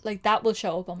my god, like that will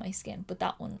show up on my skin, but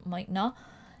that one might not.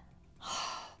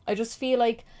 I just feel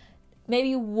like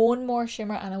maybe one more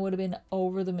shimmer and I would have been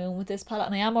over the moon with this palette.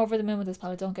 And I am over the moon with this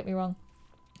palette, don't get me wrong,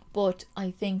 but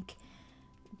I think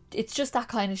it's just that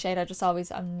kind of shade.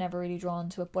 I'm never really drawn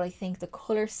to it, but I think the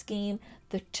color scheme,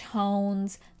 the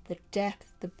tones, the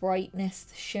depth, the brightness,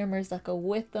 the shimmers that go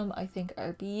with them, I think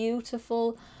are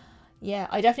beautiful. Yeah,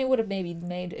 I definitely would have maybe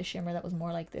made a shimmer that was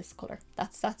more like this color.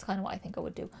 That's kind of what I think I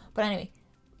would do. But anyway,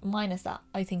 minus that,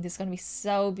 I think this is going to be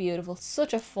so beautiful.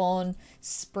 Such a fun,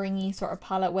 springy sort of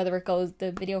palette. Whether it goes,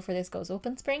 the video for this goes up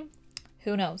in spring,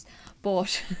 who knows,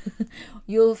 but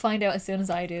you'll find out as soon as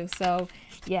I do. So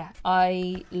yeah,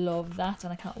 I love that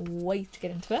and I can't wait to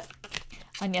get into it.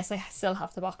 And yes, I still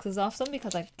have the boxes off them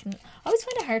because I always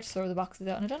find it hard to throw the boxes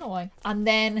out and I don't know why. And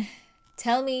then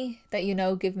tell me that you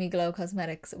know Give Me Glow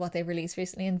Cosmetics, what they released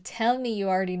recently, and tell me you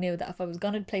already knew that if I was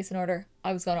going to place an order,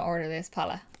 I was going to order this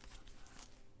palette.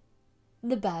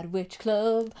 The Bad Witch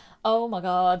Club. Oh my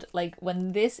god, like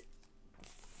when this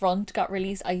front got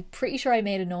released, I'm pretty sure I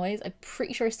made a noise. I'm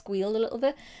pretty sure I squealed a little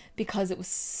bit because it was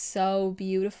so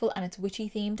beautiful and it's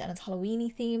witchy themed and it's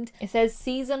Halloweeny themed. It says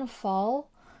season fall,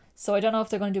 so I don't know if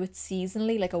they're going to do it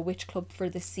seasonally, like a witch club for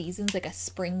the seasons, like a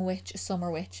spring witch, a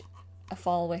summer witch, a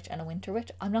fall witch and a winter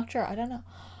witch. I'm not sure, I don't know,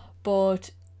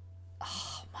 but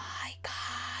oh my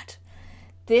god,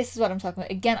 this is what I'm talking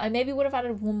about. Again, I maybe would have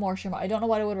added one more shimmer. I don't know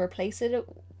what I would have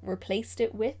replaced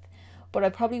it with, but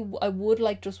I would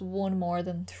like just one more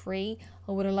than 3.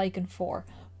 I would have liked 4.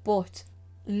 But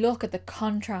look at the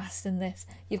contrast in this.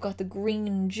 You've got the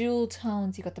green jewel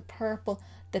tones, you've got the purple,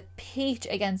 the peach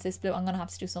against this blue. I'm going to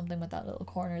have to do something with that little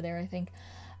corner there, I think.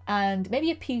 And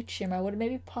maybe a peach shimmer. I would have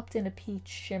maybe popped in a peach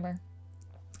shimmer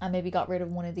and maybe got rid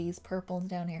of one of these purples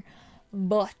down here.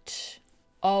 But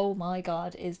oh my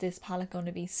god, is this palette going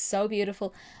to be so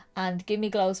beautiful. And Give Me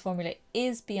Glow's formula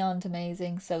is beyond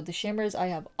amazing. So the shimmers I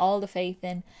have all the faith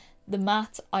in. The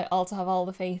mattes I also have all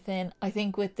the faith in. I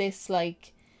think with this,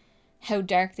 like how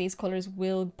dark these colours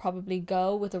will probably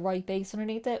go with the right base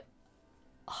underneath it,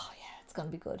 oh yeah, it's going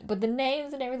to be good. But the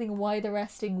names and everything, Why the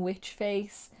Resting Witch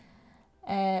Face,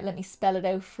 let me spell it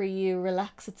out for you.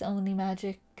 Relax, it's only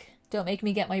magic. Don't make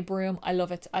me get my broom. I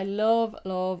love it. I love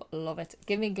it.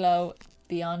 Give Me Glow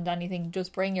beyond anything.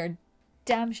 Just bring your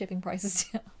damn shipping prices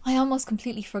down. I almost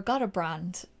completely forgot a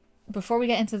brand. Before we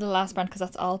get into the last brand, because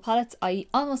that's all palettes, I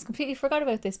almost completely forgot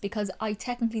about this because I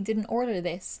technically didn't order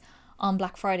this on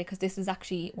Black Friday because this is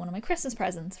actually one of my Christmas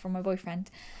presents from my boyfriend.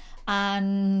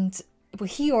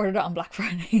 But he ordered it on Black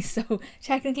Friday, so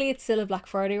technically it's still a Black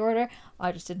Friday order.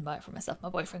 I just didn't buy it for myself. My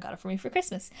boyfriend got it for me for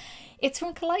Christmas. It's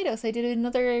from Kaleidos. I did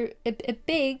another a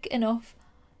big enough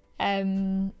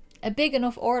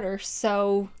order.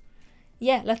 So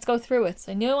yeah, let's go through it.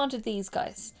 So I knew I wanted these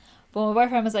guys, but my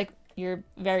boyfriend was like, "You're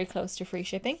very close to free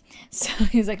shipping." So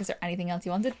he was like, "Is there anything else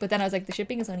you wanted?" But then I was like, "The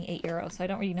shipping is only €8, so I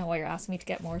don't really know why you're asking me to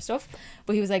get more stuff."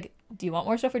 But he was like, "Do you want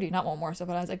more stuff or do you not want more stuff?"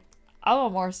 And I was like, I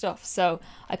want more stuff. So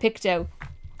I picked out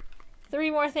 3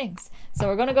 more things. So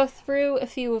we're going to go through a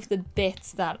few of the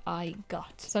bits that I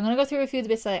got. So I'm going to go through a few of the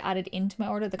bits that I added into my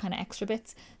order, the kind of extra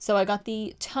bits. So I got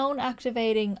the Tone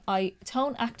Activator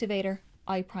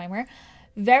Eye Primer.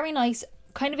 Very nice,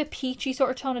 kind of a peachy sort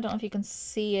of tone. I don't know if you can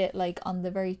see it like on the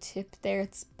very tip there.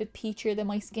 It's a bit peachier than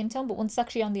my skin tone, but once it's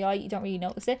actually on the eye, you don't really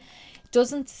notice it. It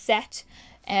doesn't set.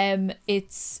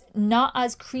 It's not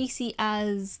as creasy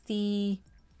as the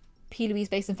P. Louise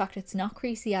base. In fact, it's not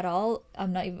creasy at all. I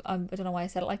don't know why I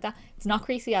said it like that. It's not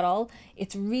creasy at all.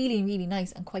 It's really, really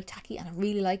nice and quite tacky, and I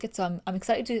really like it. So I'm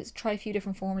excited to try a few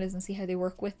different formulas and see how they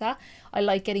work with that. I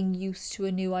like getting used to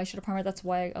a new eyeshadow primer. That's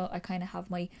why I kind of have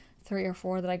my 3 or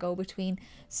 4 that I go between.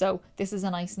 So this is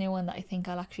a nice new one that I think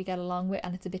I'll actually get along with,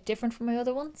 and it's a bit different from my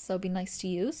other ones, so it'll be nice to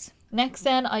use. Next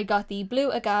then, I got the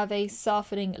Blue Agave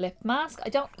Softening Lip Mask. I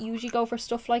don't usually go for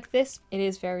stuff like this. It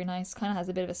is very nice, kind of has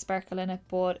a bit of a sparkle in it,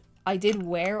 but I did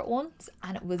wear it once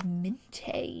and it was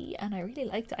minty and I really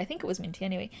liked it. I think it was minty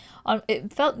anyway.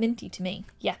 It felt minty to me.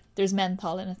 Yeah, there's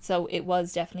menthol in it, so it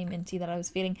was definitely minty that I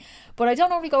was feeling. But I don't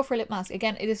normally go for a lip mask.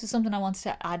 Again, this is something I wanted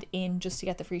to add in just to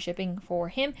get the free shipping for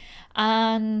him.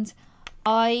 And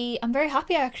I am very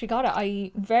happy I actually got it.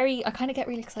 I kind of get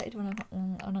really excited when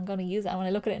I'm going to use it. And when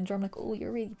I look at it in drawer, I'm like, oh,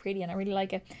 you're really pretty and I really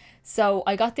like it. So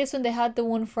I got this one. They had the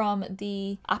one from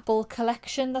the Apple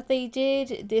collection that they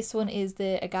did. This one is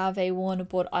the agave one,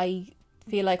 but I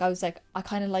feel like I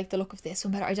kind of like the look of this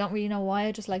one better. I don't really know why,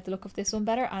 I just like the look of this one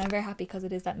better, and I'm very happy because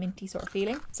it is that minty sort of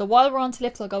feeling. So while we're on to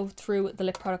lips, I'll go through the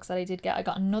lip products that I did get. I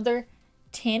got another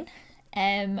tin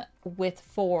with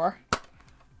 4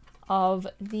 of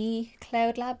the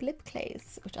Cloud Lab lip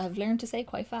clays, which I've learned to say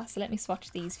quite fast, so let me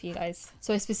swatch these for you guys.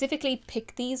 So I specifically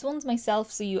picked these ones myself,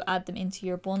 so you add them into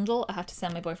your bundle. I had to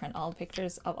send my boyfriend all the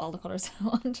pictures of all the colours I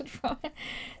wanted from it.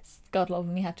 God love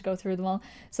me, had to go through them all.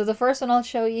 So the first one I'll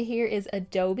show you here is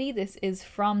Adobe. This is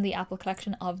from the Apple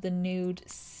collection of the nude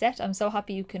set. I'm so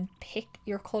happy you can pick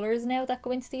your colours now that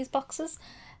go into these boxes,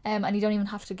 and you don't even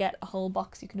have to get a whole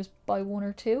box, you can just buy 1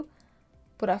 or 2.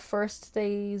 But at first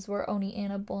these were only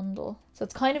in a bundle. So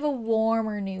it's kind of a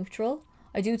warmer neutral.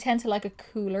 I do tend to like a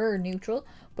cooler neutral,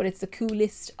 but it's the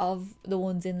coolest of the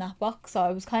ones in that box. So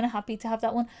I was kind of happy to have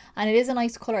that one. And it is a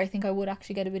nice colour. I think I would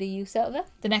actually get a bit of use out of it.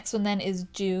 The next one then is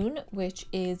June, which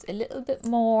is a little bit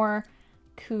more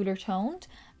cooler toned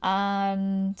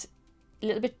and a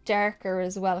little bit darker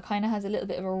as well. It kind of has a little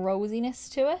bit of a rosiness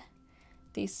to it.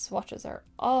 These swatches are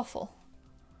awful.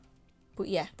 But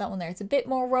yeah, that one there, it's a bit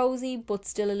more rosy, but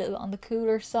still a little bit on the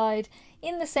cooler side.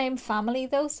 In the same family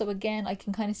though, so again, I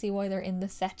can kind of see why they're in the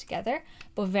set together,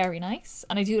 but very nice.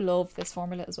 And I do love this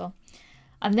formula as well.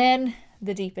 And then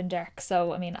the Deep and Dark.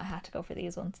 So, I mean, I had to go for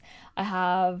these ones. I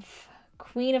have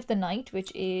Queen of the Night,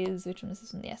 which one is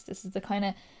this one? Yes, this is the kind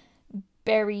of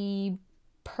berry,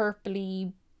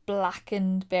 purpley,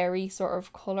 blackened berry sort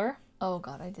of colour. Oh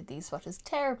god, I did these swatches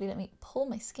terribly. Let me pull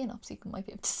my skin up so you might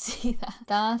be able to see that.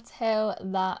 That's how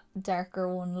that darker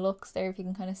one looks there. If you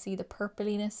can kind of see the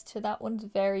purpliness to that one, it's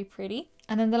very pretty.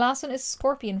 And then the last one is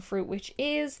Scorpion Fruit, which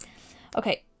is,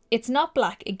 okay, it's not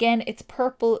black. Again, it's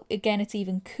purple. Again, it's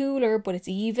even cooler, but it's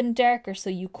even darker.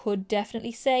 So you could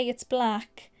definitely say it's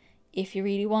black if you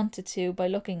really wanted to by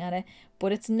looking at it.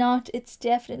 But it's not. It's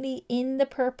definitely in the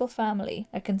purple family.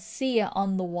 I can see it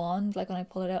on the wand, like when I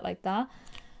pull it out like that.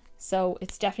 So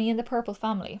it's definitely in the purple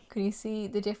family. Can you see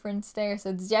the difference there?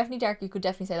 So it's definitely dark. You could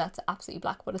definitely say that's absolutely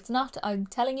black, but it's not. I'm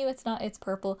telling you it's not. It's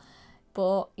purple.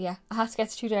 But yeah, I had to get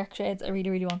the 2 dark shades. I really,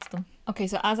 really wanted them. Okay,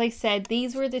 so as I said,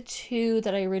 these were the 2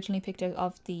 that I originally picked out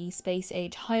of the Space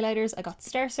Age highlighters. I got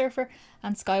Star Surfer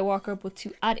and Skywalker, but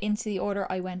to add into the order,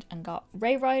 I went and got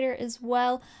Ray Rider as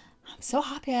well. I'm so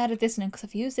happy I added this in because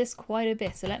I've used this quite a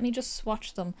bit. So let me just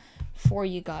swatch them for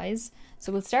you guys.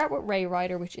 So we'll start with Ray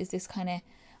Rider, which is this kind of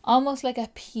almost like a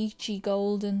peachy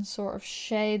golden sort of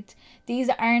shade. These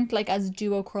aren't like as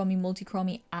duochromy,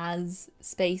 multichromy as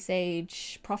Space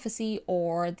Age Prophecy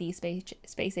or the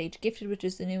Space Age Gifted, which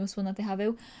is the newest one that they have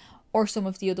out, or some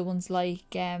of the other ones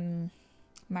like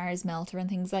Mars Melter and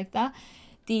things like that.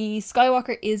 The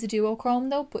Skywalker is a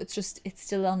duochrome though, but it's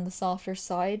still on the softer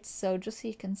side. So just so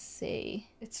you can see,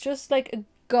 it's just like a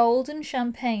golden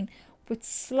champagne with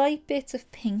slight bits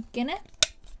of pink in it.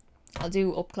 I'll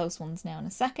do up close ones now in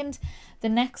a second. The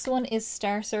next one is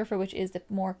Star Surfer, which is the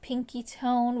more pinky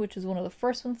tone, which is one of the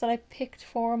first ones that I picked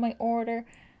for my order.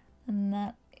 And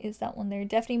that is that one there.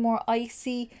 Definitely more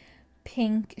icy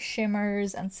pink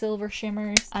shimmers and silver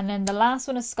shimmers. And then the last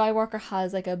one is Skywalker,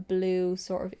 has like a blue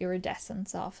sort of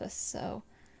iridescence off it. So I'll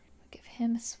give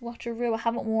him a swatcheroo. I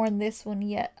haven't worn this one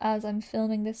yet as I'm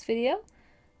filming this video.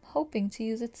 I'm hoping to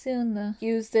use it soon though.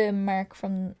 Use the mark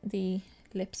from the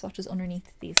lip swatches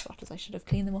underneath these swatches. I should have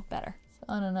cleaned them up better. So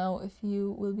I don't know if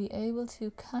you will be able to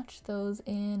catch those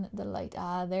in the light.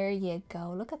 Ah, there you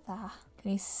go. Look at that.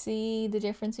 Can you see the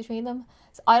difference between them?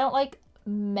 So I don't like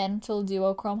mental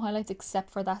duochrome highlights except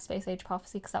for that Space Age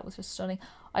Prophecy because that was just stunning.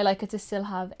 I like it to still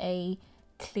have a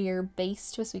clear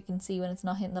base to it so you can see when it's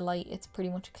not hitting the light, it's pretty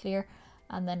much clear,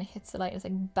 and then it hits the light, it's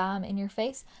like bam in your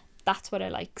face. That's what I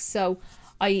like. So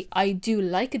I do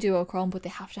like a duochrome, but they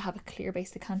have to have a clear base.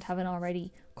 They can't have an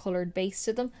already coloured base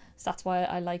to them. So that's why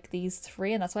I like these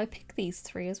 3, and that's why I picked these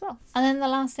 3 as well. And then the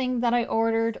last thing that I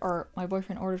ordered, or my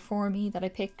boyfriend ordered for me, that I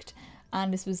picked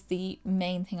And this was the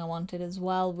main thing I wanted as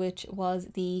well, which was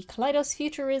the Kaleidos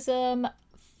Futurism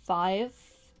 5,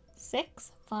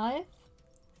 6.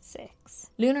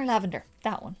 Lunar Lavender,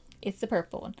 that one. It's the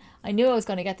purple one. I knew I was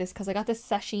going to get this because I got this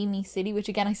Sashimi City, which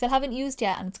again I still haven't used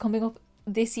yet, and it's coming up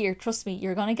this year. Trust me,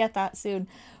 you're going to get that soon.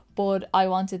 But I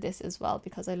wanted this as well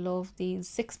because I love these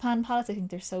 6-pan palettes. I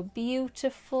think they're so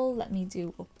beautiful. Let me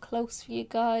do up close for you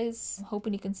guys. I'm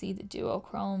hoping you can see the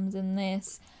duochromes in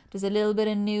this. There's a little bit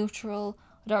of neutral.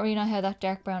 I don't really know how that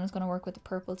dark brown is going to work with the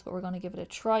purples, but we're going to give it a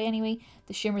try anyway.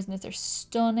 The shimmers in this are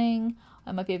stunning.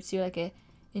 I might be able to do like a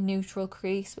neutral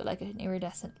crease with like an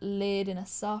iridescent lid in a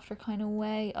softer kind of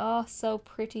way. Oh, so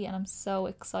pretty, and I'm so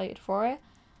excited for it.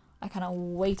 I cannot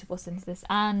wait to bust into this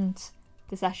and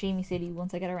the Sashimi City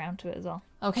once I get around to it as well.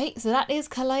 Okay, so that is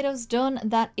Kaleidos done.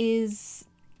 That is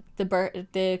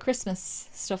the Christmas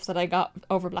stuff that I got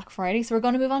over Black Friday. So we're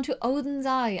going to move on to Odin's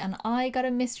Eye, and I got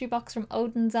a mystery box from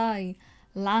Odin's Eye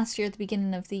last year at the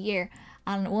beginning of the year.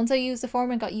 And once I used the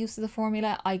formula, got used to the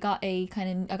formula, I got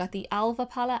the Alva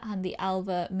palette and the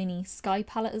Alva Mini Sky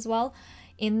palette as well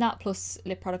in that, plus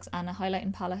lip products and a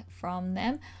highlighting palette from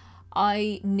them.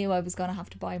 I knew I was going to have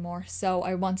to buy more, so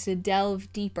I wanted to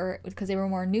delve deeper because they were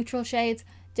more neutral shades,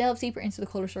 delve deeper into the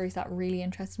colour stories that really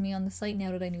interested me on the site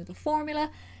now that I knew the formula.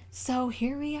 So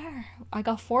here we are. I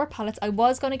got 4 palettes. I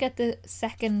was going to get the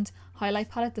second highlight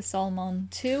palette, the Solmon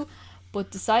 2,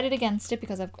 but decided against it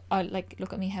because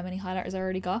look at me, how many highlighters I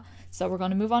already got. So we're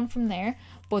going to move on from there.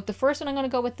 But the first one I'm going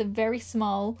to go with the very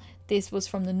small. This was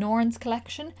from the Norns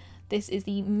collection. This is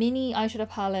the mini eyeshadow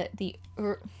palette,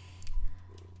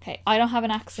 okay, I don't have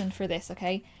an accent for this,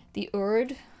 okay? The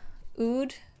Urd, I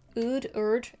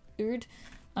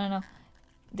don't know.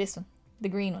 This one, the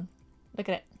green one. Look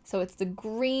at it. So it's the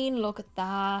green, look at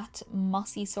that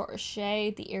mossy sort of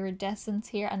shade, the iridescence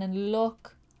here, and then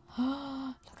look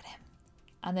at him.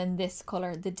 And then this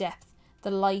colour, the depth,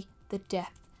 the light, the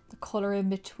depth, the colour in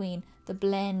between, the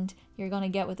blend you're going to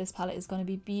get with this palette is going to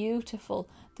be beautiful.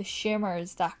 The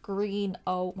shimmers, that green,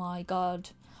 oh my god.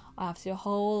 I have to do a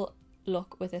whole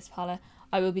look with this palette.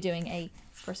 I will be doing a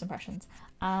first impressions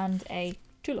and a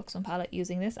to looks on palette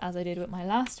using this, as I did with my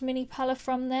last mini palette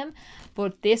from them.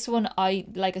 But this one, I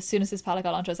like, as soon as this palette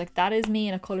got launched, I was like, that is me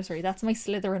in a colour story. That's my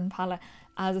Slytherin palette.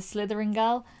 As a Slytherin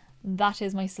gal, that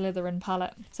is my Slytherin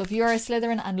palette. So if you're a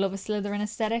Slytherin and love a Slytherin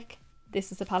aesthetic,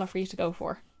 this is the palette for you to go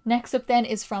for. Next up then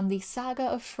is from the Saga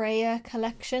of Freya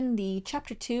collection, the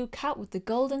chapter 2, Cat with the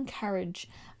Golden Carriage.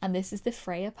 And this is the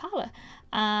Freya palette.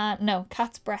 No,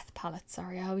 Cat's Breath palette.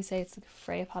 Sorry, I always say it's the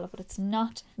Freya palette, but it's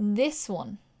not. This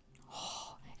one,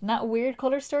 isn't that a weird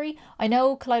colour story? I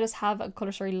know Kaleidos have a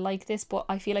colour story like this, but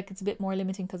I feel like it's a bit more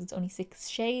limiting because it's only 6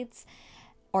 shades.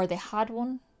 Or they had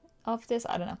one of this,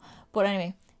 I don't know. But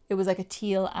anyway, it was like a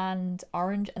teal and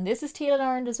orange. And this is teal and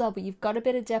orange as well, but you've got a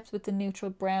bit of depth with the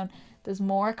neutral brown. There's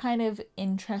more kind of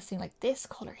interesting, like this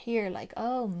colour here, like,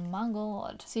 oh my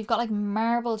god. So you've got like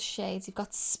marbled shades, you've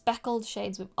got speckled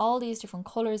shades with all these different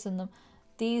colours in them.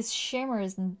 These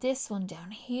shimmers, and this one down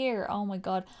here, oh my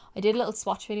god. I did little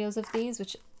swatch videos of these,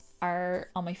 which are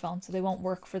on my phone, so they won't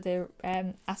work for the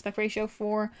aspect ratio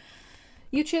for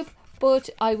YouTube,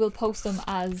 but I will post them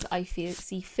as I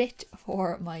see fit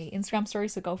for my Instagram story.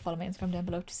 So go follow my Instagram down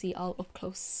below to see all up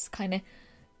close kind of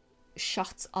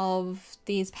shots of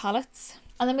these palettes.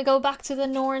 And then we go back to the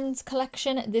Norns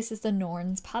collection. This is the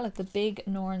Norns palette, the big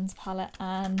Norns palette,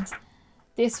 and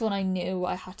this one I knew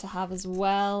I had to have as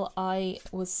well. I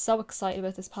was so excited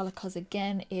about this palette because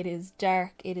again, it is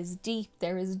dark, it is deep,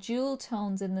 there is jewel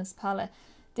tones in this palette.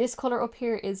 This colour up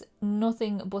here is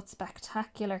nothing but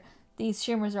spectacular. These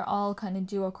shimmers are all kind of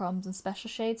duochromes and special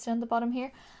shades down the bottom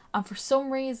here. And for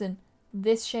some reason,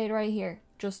 this shade right here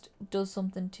just does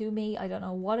something to me. I don't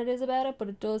know what it is about it, but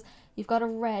it does. You've got a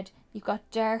red, you've got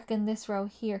dark in this row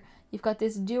here. You've got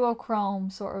this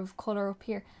duochrome sort of colour up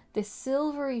here. This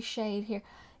silvery shade here.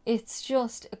 It's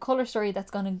just a colour story that's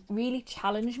going to really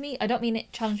challenge me. I don't mean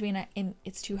it challenge me in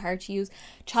it's too hard to use.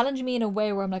 Challenge me in a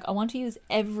way where I'm like, I want to use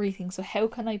everything. So how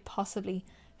can I possibly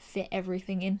fit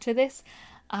everything into this?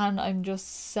 And I'm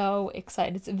just so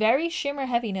excited. It's very shimmer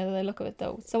heavy now that I look at it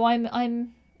though. So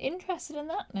I'm interested in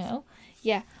that now.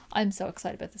 Yeah, I'm so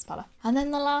excited about this palette. And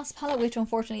then the last palette, which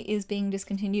unfortunately is being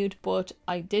discontinued, but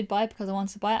I did buy it because I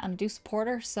wanted to buy it and I do support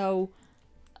her, so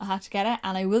I had to get it,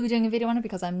 and I will be doing a video on it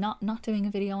because I'm not doing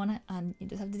a video on it, and you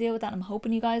just have to deal with that. I'm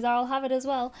hoping you guys all have it as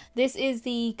well. This is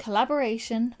the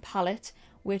collaboration palette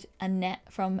with Annette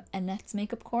from Annette's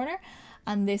Makeup Corner,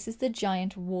 and this is the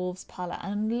Giant Wolves palette.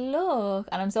 And look,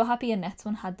 and I'm so happy Annette's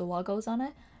one had the Woggos on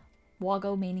it.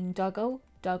 Woggo meaning doggo,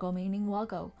 doggo meaning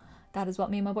Woggo. That is what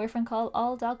me and my boyfriend call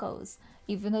all doggos.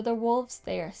 Even though they're wolves,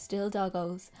 they are still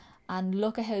doggos. And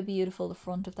look at how beautiful the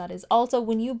front of that is. Also,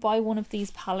 when you buy one of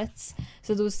these palettes,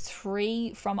 so there was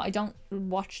 3 from, I don't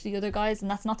watch the other guys, and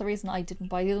that's not the reason I didn't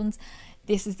buy the other ones.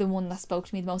 This is the one that spoke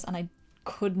to me the most, and I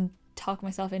couldn't talk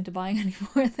myself into buying any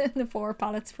more than the 4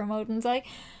 palettes from Odensai.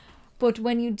 But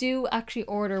when you do actually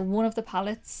order one of the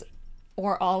palettes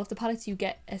or all of the palettes, you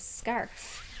get a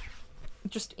scarf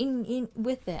just in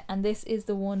with it, and this is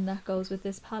the one that goes with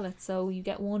this palette. So you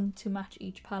get one to match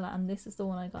each palette, and this is the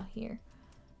one I got here.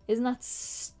 Isn't that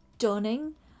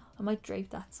stunning? I might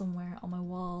drape that somewhere on my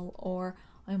wall, or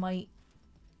I might,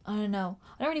 I don't know.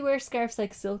 I don't really wear scarves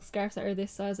like silk scarves that are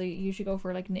this size. I usually go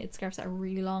for like knitted scarves that are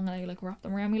really long and I like wrap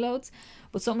them around me loads.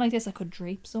 But something like this I could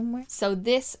drape somewhere. So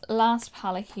this last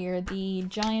palette here, the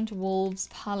Giant Wolves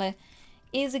palette,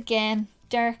 is again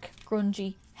dark,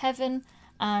 grungy Heaven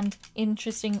and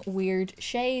interesting weird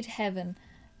shade Heaven.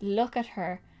 Look at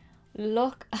her.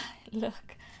 Look.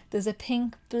 There's a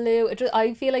pink, blue.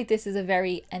 I feel like this is a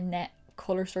very Annette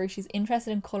colour story. She's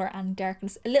interested in colour and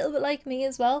darkness, a little bit like me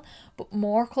as well, but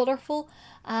more colourful.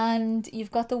 And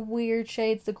you've got the weird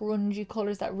shades, the grungy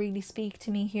colours that really speak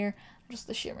to me here. Just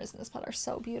the shimmers in this palette are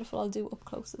so beautiful. I'll do up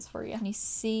closes for you. And you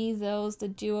see those, the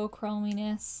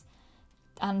duochrominess.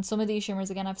 And some of these shimmers,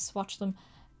 again, I've swatched them.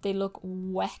 They look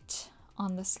wet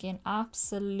on the skin,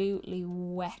 absolutely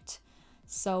wet.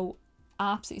 So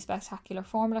absolutely spectacular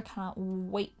formula. Cannot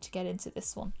wait to get into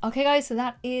this one. Okay guys, so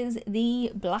that is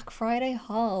the Black Friday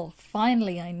haul.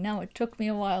 Finally, I know it took me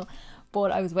a while,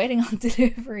 but I was waiting on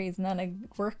deliveries and then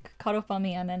work caught up on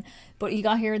me, and then but you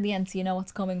got here in the end, so you know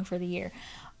what's coming for the year.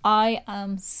 I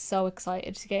am so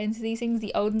excited to get into these things.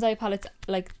 The Odensai palettes,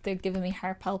 like, they're giving me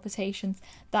heart palpitations.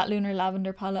 That Lunar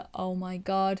Lavender palette, oh my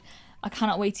god, I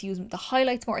cannot wait to use them. The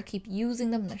highlights more, I keep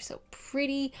using them. They're so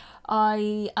pretty.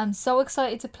 I am so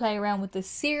excited to play around with the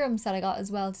serums that I got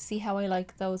as well, to see how I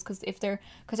like those, because they're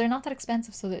not that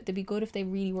expensive, so they'd be good if they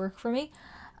really work for me.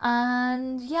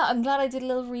 And yeah, I'm glad I did a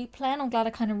little replay. I'm glad I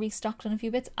kind of restocked on a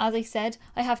few bits. As I said,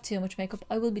 I have too much makeup.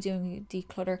 I will be doing a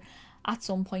declutter at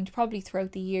some point, probably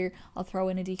throughout the year. I'll throw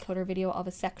in a declutter video of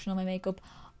a section of my makeup.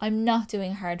 I'm not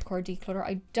doing hardcore declutter.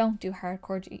 I don't do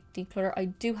hardcore declutter. I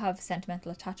do have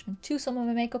sentimental attachment to some of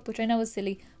my makeup, which I know is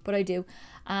silly, but I do.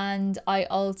 And I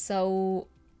also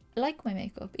like my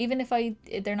makeup. Even if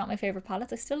they're not my favourite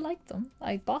palettes, I still like them.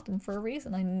 I bought them for a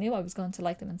reason. I knew I was going to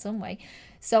like them in some way.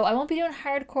 So I won't be doing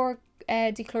hardcore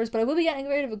declutters, but I will be getting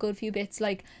rid of a good few bits,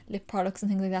 like lip products and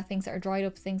things like that, things that are dried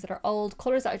up, things that are old,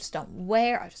 colours that I just don't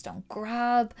wear, I just don't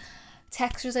grab,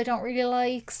 textures I don't really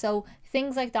like. So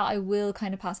things like that I will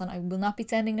kind of pass on. I will not be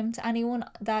sending them to anyone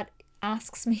that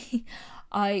asks me.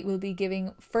 I will be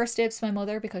giving first dibs to my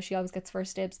mother, because she always gets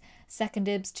first dibs, second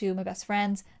dibs to my best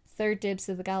friends, third dibs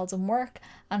to the gals in work,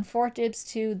 and fourth dibs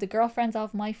to the girlfriends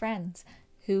of my friends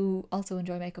who also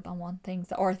enjoy makeup and want things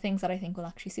that I think will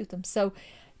actually suit them. So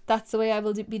that's the way I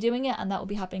will be doing it, and that will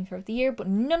be happening throughout the year. But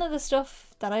none of the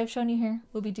stuff that I've shown you here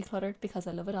will be decluttered, because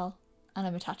I love it all and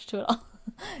I'm attached to it all.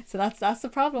 So that's the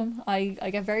problem. I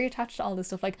get very attached to all this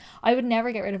stuff. Like, I would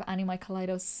never get rid of any of my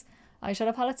Kaleidos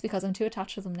eyeshadow palettes because I'm too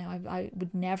attached to them now. I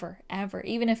would never, ever,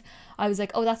 even if I was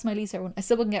like, oh, that's my least favorite one, I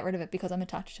still wouldn't get rid of it because I'm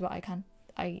attached to it.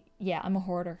 I'm a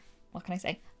hoarder. What can I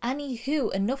say?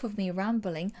 Anywho, enough of me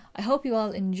rambling. I hope you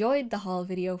all enjoyed the haul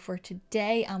video for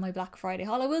today and my Black Friday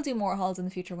haul. I will do more hauls in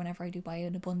the future whenever I do buy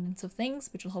an abundance of things,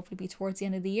 which will hopefully be towards the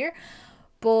end of the year.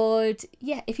 But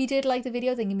yeah, if you did like the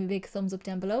video, then give me a big thumbs up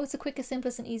down below. It's the quickest,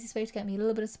 simplest and easiest way to get me a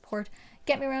little bit of support,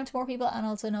 get me around to more people, and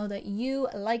also know that you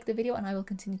like the video and I will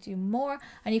continue to do more.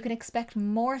 And you can expect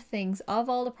more things of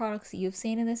all the products that you've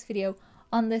seen in this video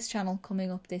on this channel coming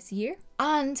up this year.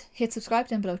 And hit subscribe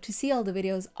down below to see all the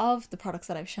videos of the products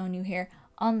that I've shown you here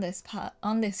on this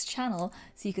channel,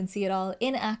 so you can see it all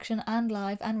in action and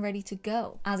live and ready to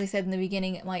go. As I said in the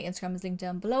beginning, my Instagram is linked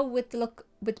down below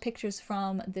with pictures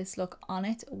from this look on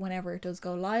it whenever it does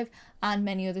go live, and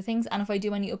many other things. And if I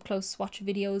do any up close swatch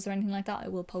videos or anything like that, I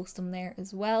will post them there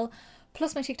as well.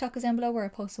 Plus my TikTok is down below, where I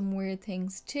post some weird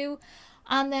things too.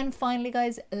 And then finally,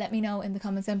 guys, let me know in the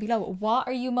comments down below, what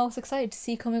are you most excited to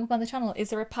see coming up on the channel? Is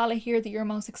there a palette here that you're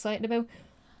most excited about?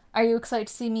 Are you excited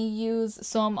to see me use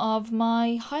some of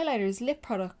my highlighters, lip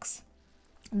products?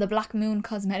 The Black Moon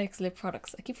Cosmetics lip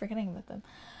products. I keep forgetting about them.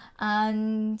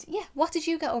 And yeah, what did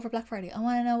you get over Black Friday? I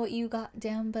want to know what you got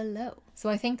down below. So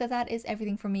I think that is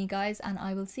everything from me, guys, and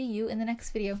I will see you in the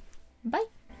next video. Bye!